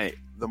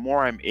 the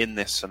more I'm in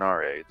this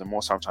scenario, the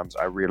more sometimes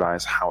I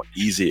realize how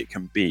easy it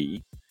can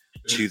be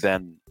to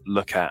then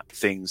look at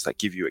things that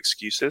give you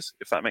excuses,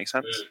 if that makes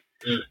sense.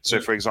 So,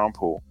 for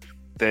example,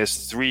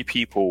 there's 3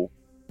 people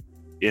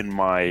in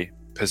my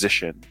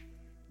position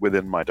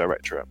within my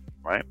directorate,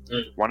 right?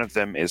 One of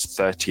them is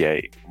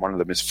 38, one of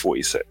them is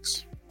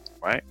 46,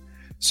 right?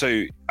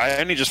 So I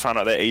only just found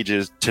out their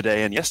ages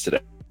today and yesterday.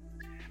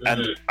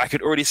 And I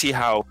could already see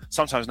how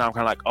sometimes now I'm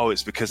kind of like, oh,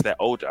 it's because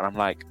they're older. And I'm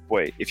like,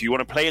 boy, if you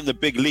want to play in the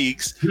big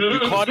leagues, you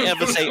can't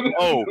ever say,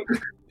 oh,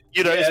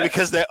 it's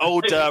because they're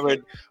older.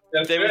 And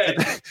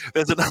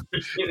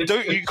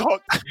you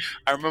can't.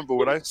 I remember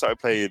when I started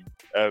playing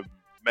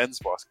men's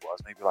basketball, I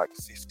was maybe like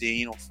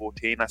 15 or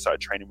 14. I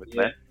started training with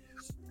men.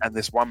 And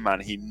this one man,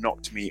 he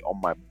knocked me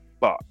on my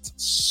butt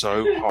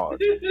so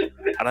hard.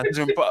 And I said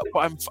to him, but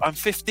I'm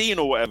 15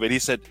 or whatever. And he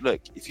said,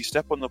 look, if you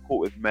step on the court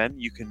with men,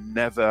 you can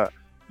never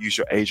use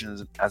your age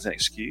as an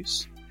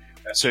excuse.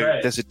 That's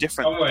right. There's a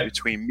difference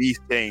between me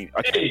saying,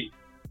 okay,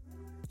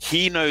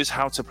 he knows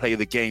how to play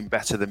the game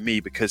better than me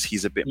because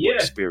he's a bit more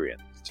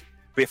experienced.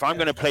 But if I'm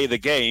going to play the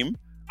game,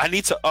 I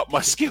need to up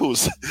my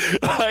skills.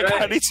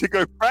 I need to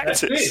go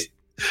practice.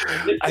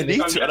 I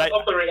need to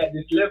operate at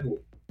this level,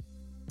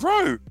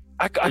 bro.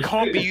 I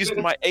can't be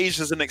using my age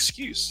as an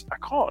excuse. I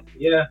can't.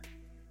 Yeah.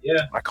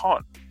 I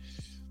can't.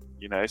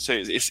 You know, so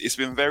it's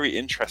been very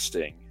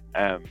interesting.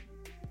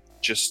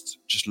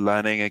 Just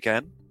learning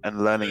again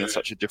and learning in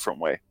such a different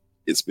way.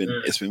 It's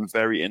been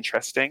very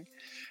interesting,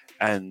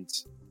 and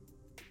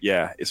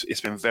yeah,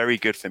 it's been very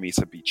good for me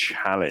to be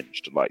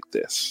challenged like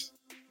this.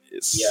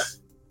 It's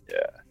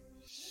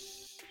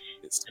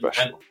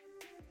special.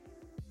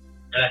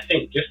 And I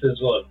think just as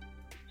well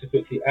to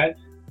quickly add,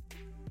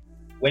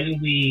 when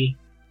we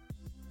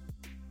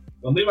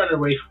run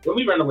away from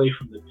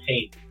the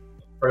pain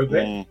of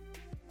progress,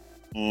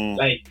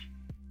 like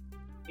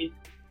we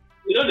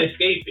don't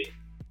escape it.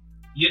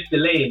 You're just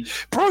delaying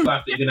stuff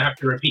that you're gonna have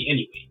to repeat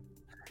anyway.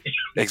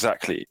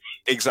 Exactly.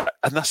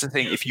 And that's the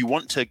thing. If you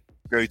want to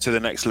go to the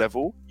next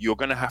level, you're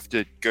gonna have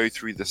to go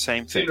through the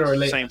same things.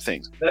 Same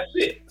things. That's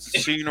it.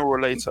 Sooner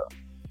or later,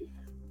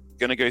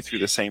 gonna go through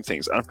the same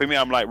things. And for me,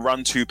 I'm like,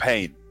 run to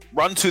pain.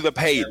 Run to the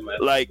pain. Yeah,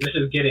 like, let's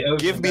just get it over.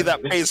 Give me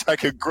that pain so I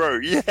can grow.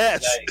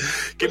 Yes.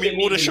 Like, give me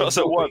all the shots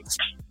at once.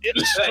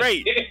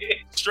 Straight.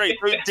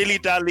 Don't dilly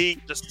dally.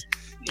 Just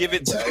give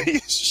it to me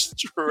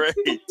straight.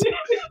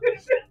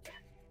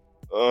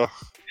 Oh,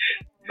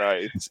 no,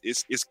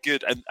 it's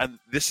good, and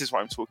this is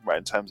what I'm talking about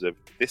in terms of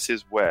this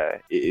is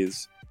where it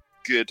is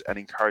good and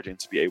encouraging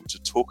to be able to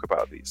talk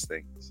about these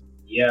things.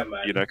 Yeah,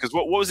 man. You know, because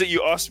what was it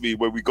you asked me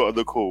when we got on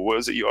the call? What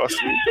was it you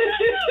asked me?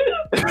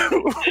 I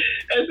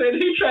said,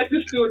 who tried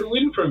to steal the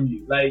win from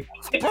you? Like,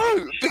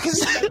 bro, because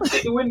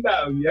take the wind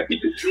out of you. I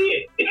could just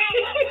see it.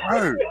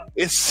 Bro,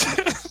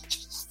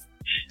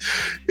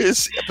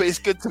 but it's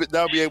good to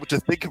now be able to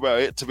think about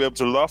it, to be able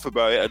to laugh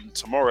about it, and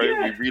tomorrow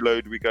we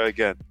reload, we go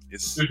again.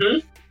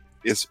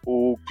 It's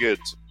all good.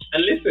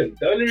 And listen,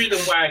 the only reason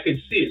why I could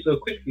see it so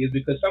quickly is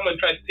because someone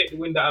tried to take the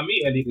wind out of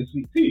me early this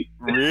week too.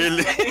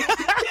 Really?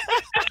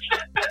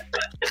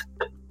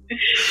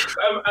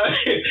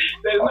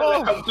 There's not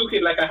like I'm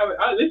talking like I haven't.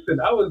 Listen,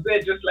 I was there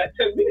just like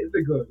 10 minutes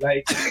ago.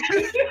 Like,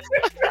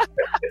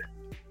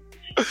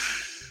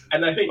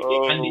 and I think,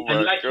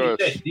 and like you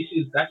said,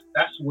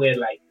 that's where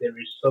like there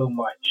is so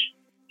much.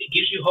 It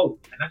gives you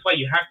hope, and that's why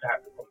you have to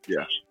have the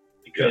conversation.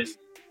 Because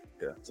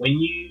when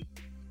you,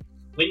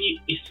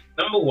 it's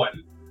number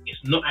one,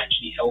 it's not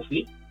actually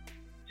healthy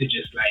to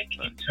just like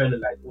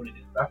internalize all of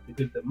this stuff,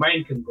 because the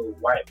mind can go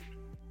wild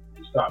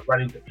and start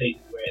running to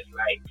places where it's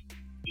like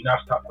you now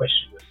start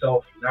questioning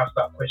yourself, you now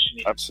start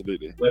questioning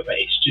whether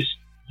it's just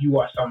you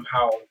are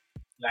somehow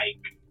like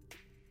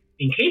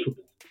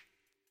incapable.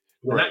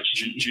 Well, right.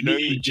 Actually, do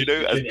you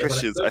know as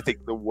Christians, I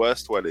think the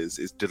worst one is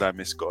did I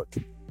miss God?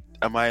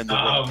 Am I in the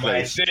wrong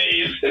place?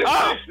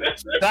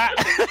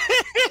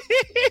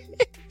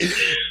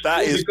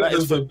 That is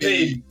for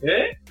me.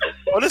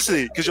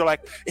 Honestly, because you're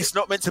like, it's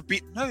not meant to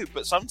be. No,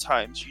 but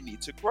sometimes you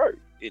need to grow.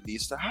 It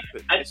needs to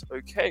happen. It's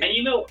okay. And do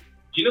you know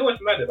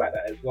what's mad about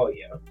that as well?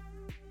 Yeah,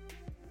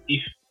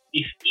 if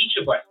each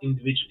of us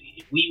individually,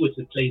 if we were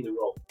to play the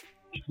role,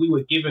 if we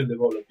were given the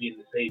role of being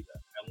the savior,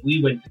 and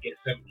we went to get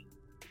 70,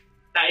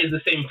 that is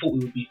the same thought we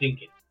would be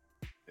thinking.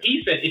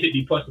 He said, if it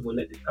be possible,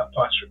 let this cup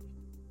pass from me.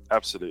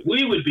 Absolutely.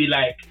 We would be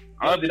like,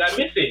 oh, did I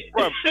miss it?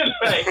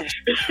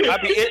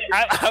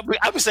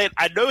 I'd be saying,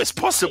 I know it's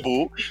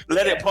possible.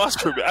 Let it pass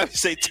from me. I'd be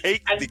saying,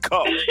 take the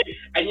cup.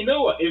 And you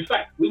know what? In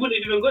fact, we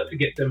wouldn't even got to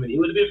get 70. It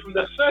would have been from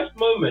the first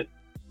moment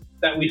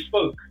that we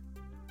spoke.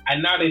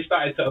 And now they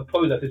started to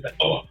oppose us. It's like,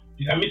 oh,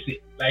 did I miss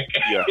it? Like,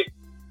 yeah.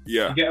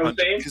 You get what I'm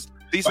saying?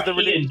 These are the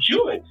really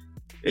endured.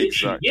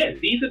 Exactly. Yeah,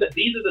 these are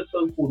the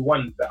so-called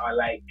ones that are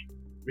like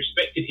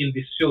respected in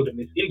this field, in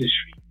this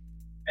industry.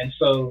 And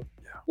so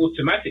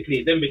automatically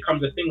it then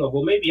becomes a thing of,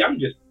 well, maybe I'm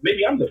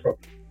the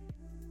problem.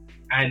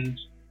 And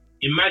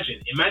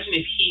imagine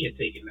if he had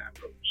taken that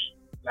approach.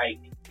 Like,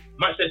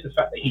 much less the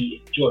fact that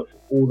he endured for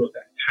all of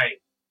that time,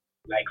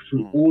 like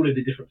through all of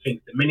the different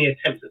things, the many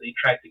attempts that they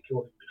tried to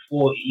kill him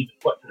before he even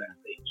got to that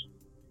stage,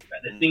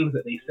 like the things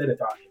that they said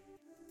about him.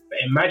 But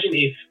imagine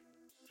if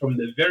from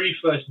the very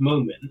first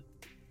moment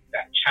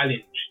that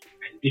challenge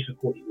and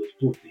difficulty was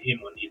brought to him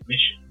on his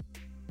mission,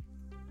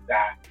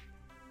 that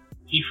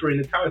he threw in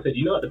the towel and said,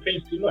 you know what, the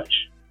pain's too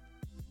much.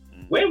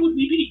 Where would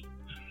we be?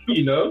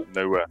 You know?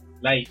 Nowhere.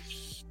 Like,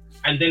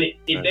 and then it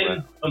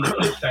then on the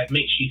flip side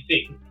makes you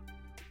think,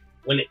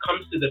 when it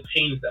comes to the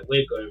pains that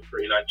we're going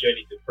through in our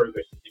journey to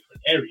progress in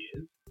different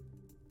areas,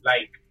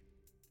 like,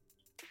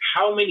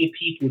 how many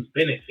people's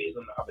benefit is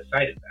on the other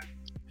side of that?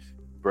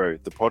 Bro,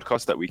 the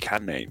podcast that we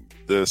can name,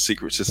 the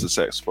Secret Sister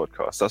Sex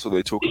podcast, that's what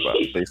they talk about.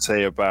 They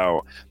say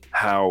about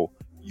how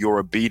your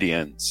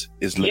obedience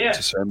is linked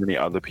to so many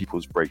other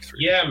people's breakthroughs.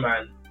 Yeah,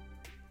 man.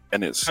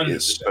 And it's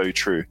so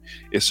true.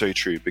 It's so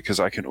true, because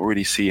I can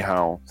already see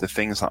how the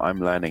things that I'm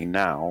learning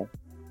now,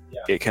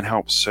 it can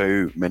help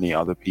so many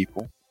other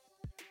people.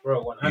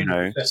 Bro, 100%. You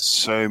know,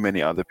 so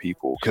many other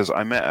people. Because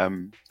I met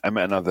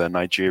another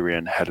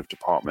Nigerian head of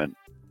department,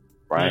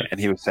 right? And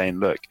he was saying,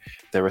 look,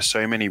 there are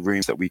so many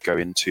rooms that we go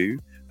into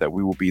that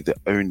we will be the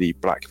only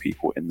black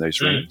people in those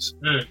rooms.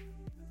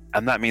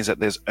 And that means that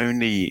there's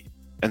only,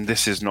 and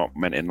this is not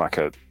meant in like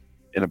a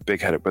in a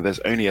big headed, but there's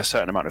only a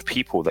certain amount of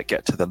people that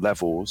get to the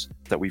levels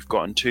that we've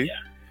gotten to. Yeah.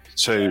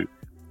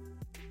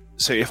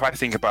 So if I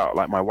think about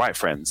like my white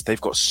friends,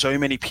 they've got so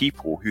many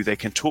people who they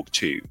can talk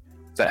to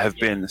that have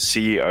been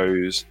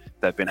CEOs,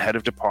 that have been head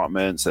of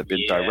departments, that have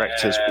been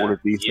directors, all of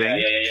these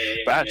things.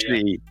 But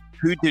actually,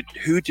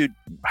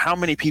 how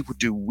many people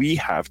do we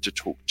have to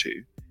talk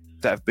to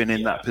that have been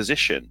in that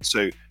position?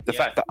 So the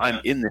fact that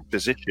I'm in this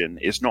position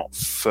is not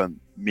for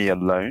me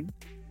alone.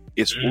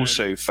 It's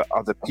also for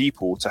other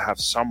people to have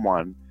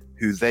someone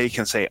who they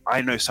can say,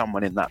 I know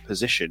someone in that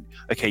position.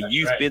 Okay,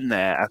 you've been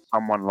there as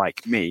someone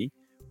like me.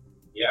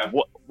 Yeah.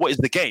 What is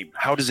the game?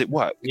 How does it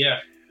work?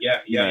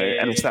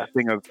 And it's that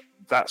thing of,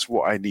 that's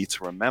what I need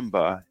to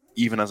remember,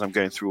 even as I'm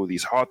going through all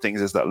these hard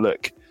things, is that,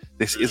 look,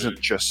 this isn't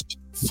just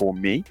for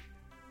me.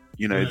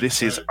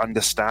 This is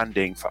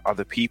understanding for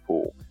other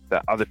people,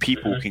 that other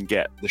people can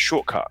get the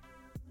shortcut.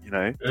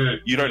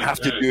 You don't have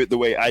to do it the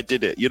way I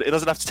did it. It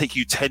doesn't have to take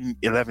you 10,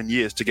 11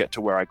 years to get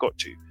to where I got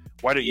to.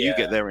 Why don't you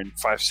get there in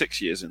 5,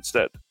 6 years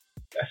instead?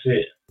 That's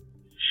it.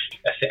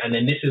 And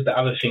then this is the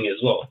other thing as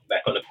well.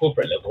 Like on a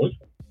corporate level,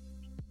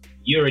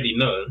 you already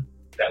know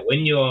that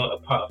when you're a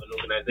part of an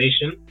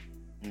organization,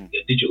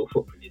 your digital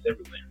footprint is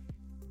everywhere.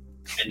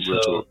 And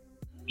so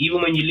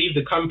even when you leave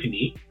the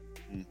company,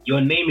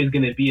 your name is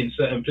going to be in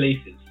certain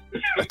places.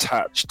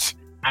 Attached.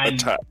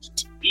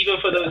 Even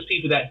for those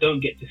people that don't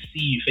get to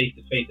see you face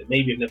to face and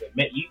maybe have never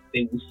met you,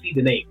 they will see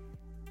the name.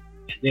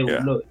 And they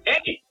will know,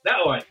 hey,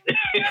 that one.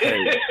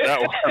 Hey, that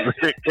one.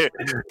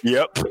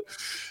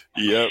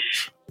 Yep.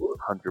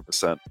 100%.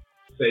 So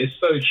it's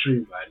so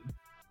true, man.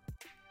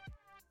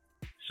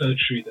 So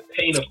true. The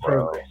pain of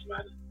progress,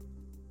 man.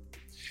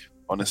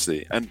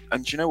 Honestly. And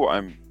you know what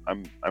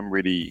I'm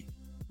really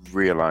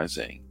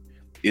realizing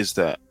is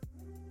that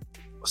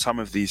some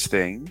of these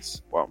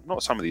things, well,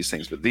 not some of these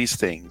things, but these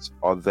things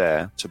are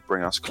there to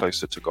bring us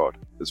closer to God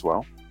as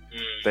well.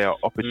 They are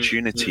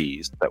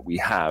opportunities that we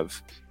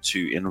have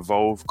to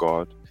involve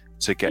God,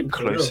 to get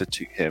closer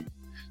to Him,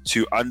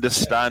 to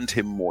understand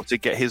Him more, to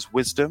get His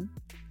wisdom.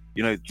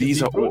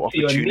 These are all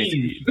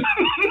opportunities.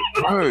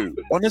 Bro,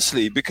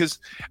 honestly, because,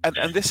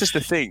 and this is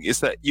the thing, is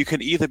that you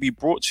can either be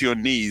brought to your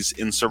knees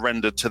in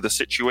surrender to the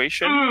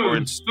situation or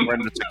in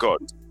surrender to God,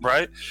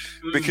 right?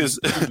 Because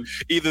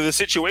either the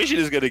situation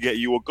is going to get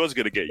you or God's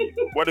going to get you.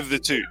 One of the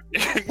two.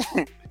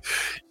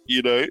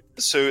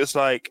 So it's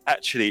like,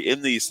 actually,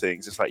 in these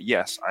things, it's like,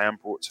 yes, I am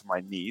brought to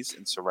my knees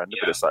in surrender,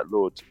 but it's like,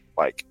 Lord,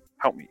 like,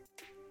 help me.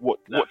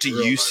 What do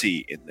you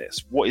see in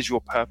this? What is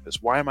your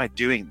purpose? Why am I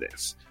doing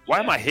this? Why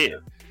am I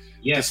here?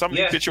 Because some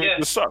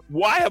situations suck.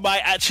 Why am I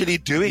actually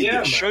doing this?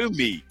 Man. Show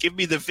me. Give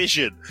me the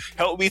vision.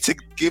 Help me to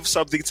give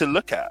something to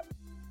look at.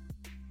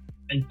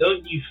 And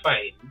don't you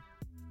find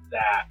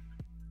that,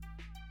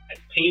 as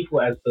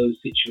painful as those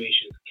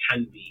situations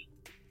can be,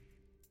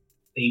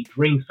 they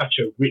bring such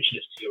a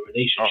richness to your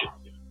relationship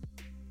with them?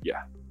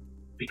 Yeah.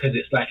 Because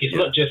it's like, it's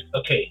not just,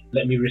 okay,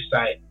 let me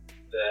recite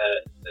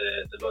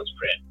the Lord's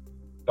Prayer.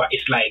 But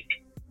it's like,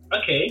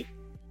 okay,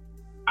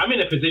 I'm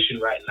in a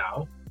position right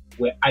now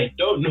where I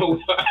don't know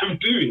what I'm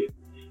doing,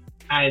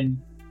 and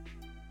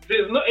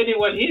there's not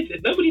anyone here.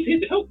 Nobody's here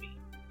to help me.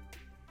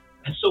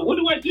 And so, what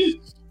do I do?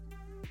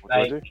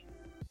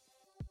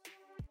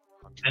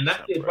 And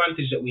that's the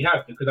advantage that we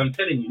have, because I'm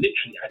telling you,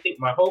 literally, I think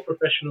my whole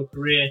professional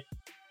career,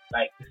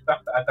 like the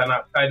stuff that I've done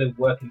outside of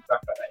work and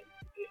stuff like that,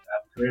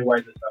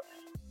 career-wise and stuff,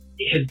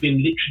 it has been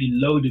literally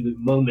loaded with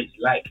moments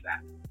like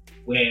that,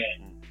 where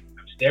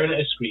I'm staring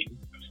at a screen,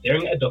 I'm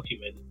staring at a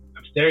document,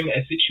 I'm staring at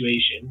a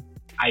situation.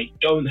 I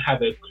don't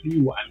have a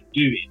clue what I'm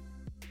doing.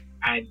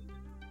 And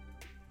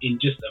in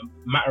just a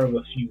matter of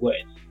a few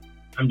words,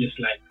 I'm just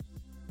like,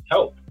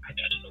 help, I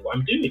don't know what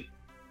I'm doing.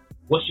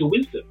 What's your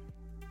wisdom?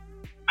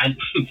 And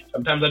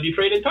sometimes I'd be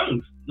praying in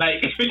tongues,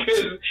 like,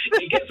 because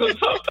it gets on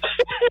top.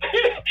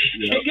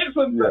 It gets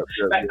on top.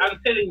 Like, I'm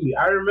telling you,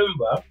 I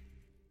remember,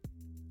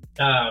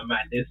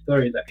 man, there's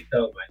stories I could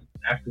tell, man.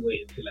 I have to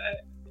wait until I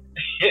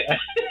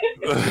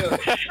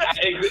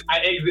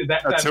exit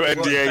that time. Until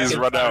NDAs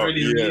run out.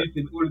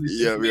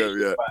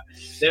 But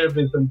there have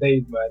been some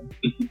days, man.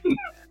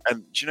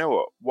 And do you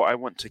know what I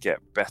want to get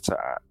better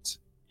at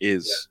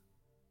is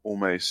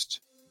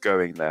almost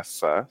going there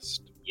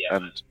first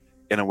and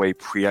in a way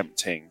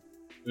preempting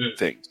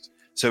things.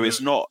 So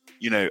it's not,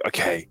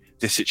 okay,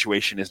 this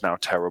situation is now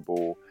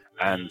terrible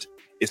and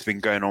it's been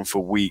going on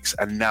for weeks,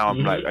 and now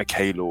I'm like,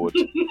 okay, Lord,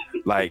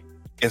 like,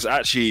 it's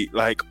actually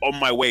like on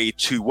my way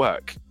to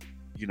work.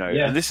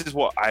 And this is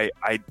what I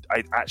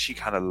actually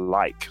kind of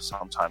like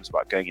sometimes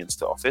about going into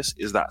the office,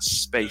 is that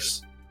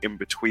space in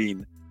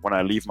between when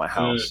I leave my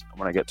house and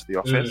when I get to the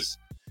office.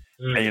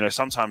 And,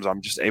 sometimes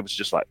I'm just able to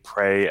just like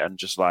pray and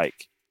just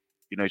like,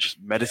 just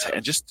meditate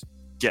and just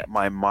get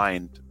my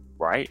mind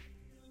right.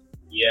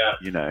 Yeah.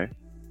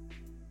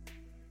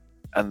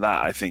 And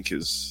that I think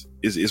is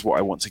what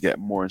I want to get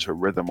more into a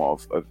rhythm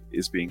of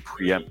is being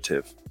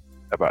preemptive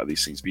about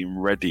these things, being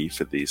ready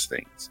for these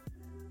things,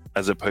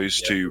 as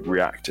opposed to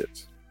reactive.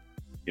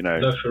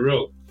 No, for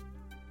real.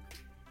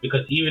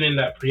 Because even in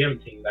that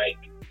preempting, like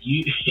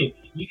you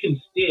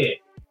can steer.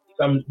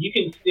 you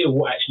can steer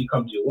what actually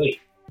comes your way.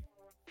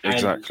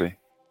 Exactly.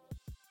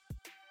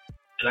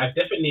 And I've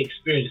definitely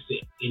experienced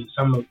it in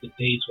some of the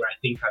days where I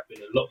think I've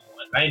been a lot more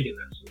aligned in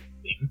that sort of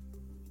thing,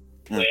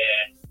 where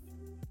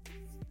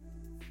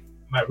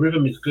my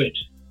rhythm is good.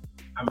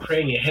 I'm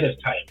praying ahead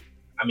of time.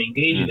 I'm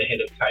engaging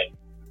ahead of time.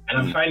 And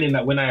I'm finding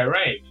that when I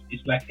arrive,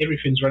 it's like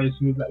everything's running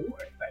smooth like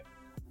water.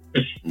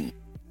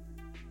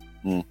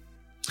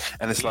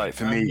 And it's like,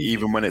 for me,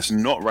 even when it's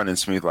not running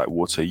smooth like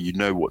water, you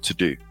know what to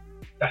do.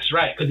 That's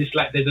right, because it's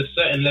like there's a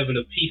certain level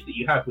of peace that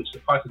you have, which the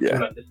parties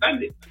don't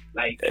understand it.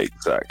 Like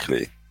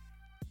Exactly.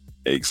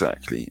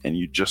 And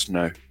you just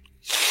know.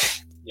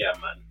 Yeah,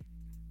 man.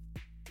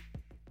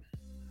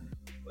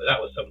 Well,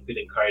 that was some good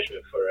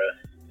encouragement for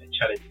a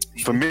challenge.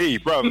 For me,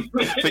 bro.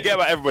 Forget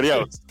about everybody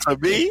else. For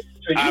me,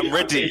 I'm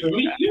ready. For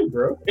me too,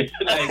 bro. That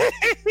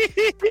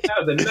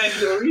was a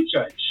nice little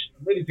recharge.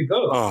 I'm ready to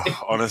go. Oh,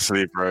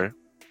 honestly, bro.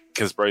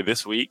 Because, bro,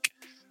 this week,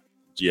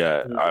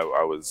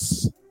 I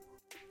was,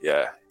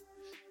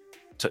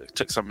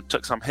 took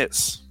some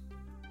hits.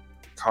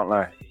 Can't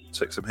lie,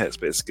 took some hits,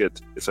 but it's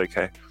good. It's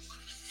okay.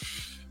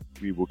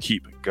 We will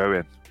keep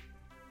going.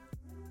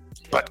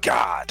 But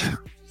God,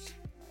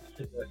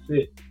 that's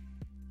it.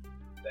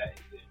 That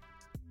is it.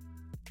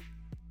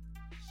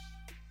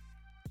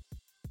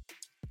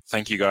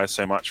 Thank you guys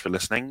so much for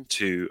listening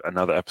to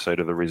another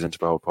episode of the Reason to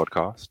Behold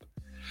podcast.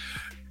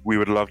 We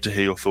would love to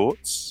hear your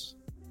thoughts.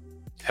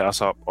 Hit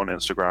us up on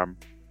Instagram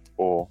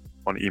or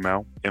on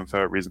email,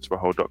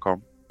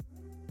 info@reasontobehold.com.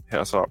 Hit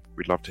us up.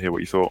 We'd love to hear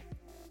what you thought.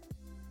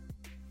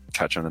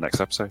 Catch you on the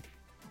next episode.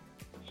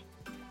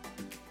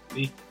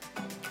 Peace.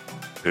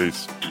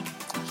 Peace.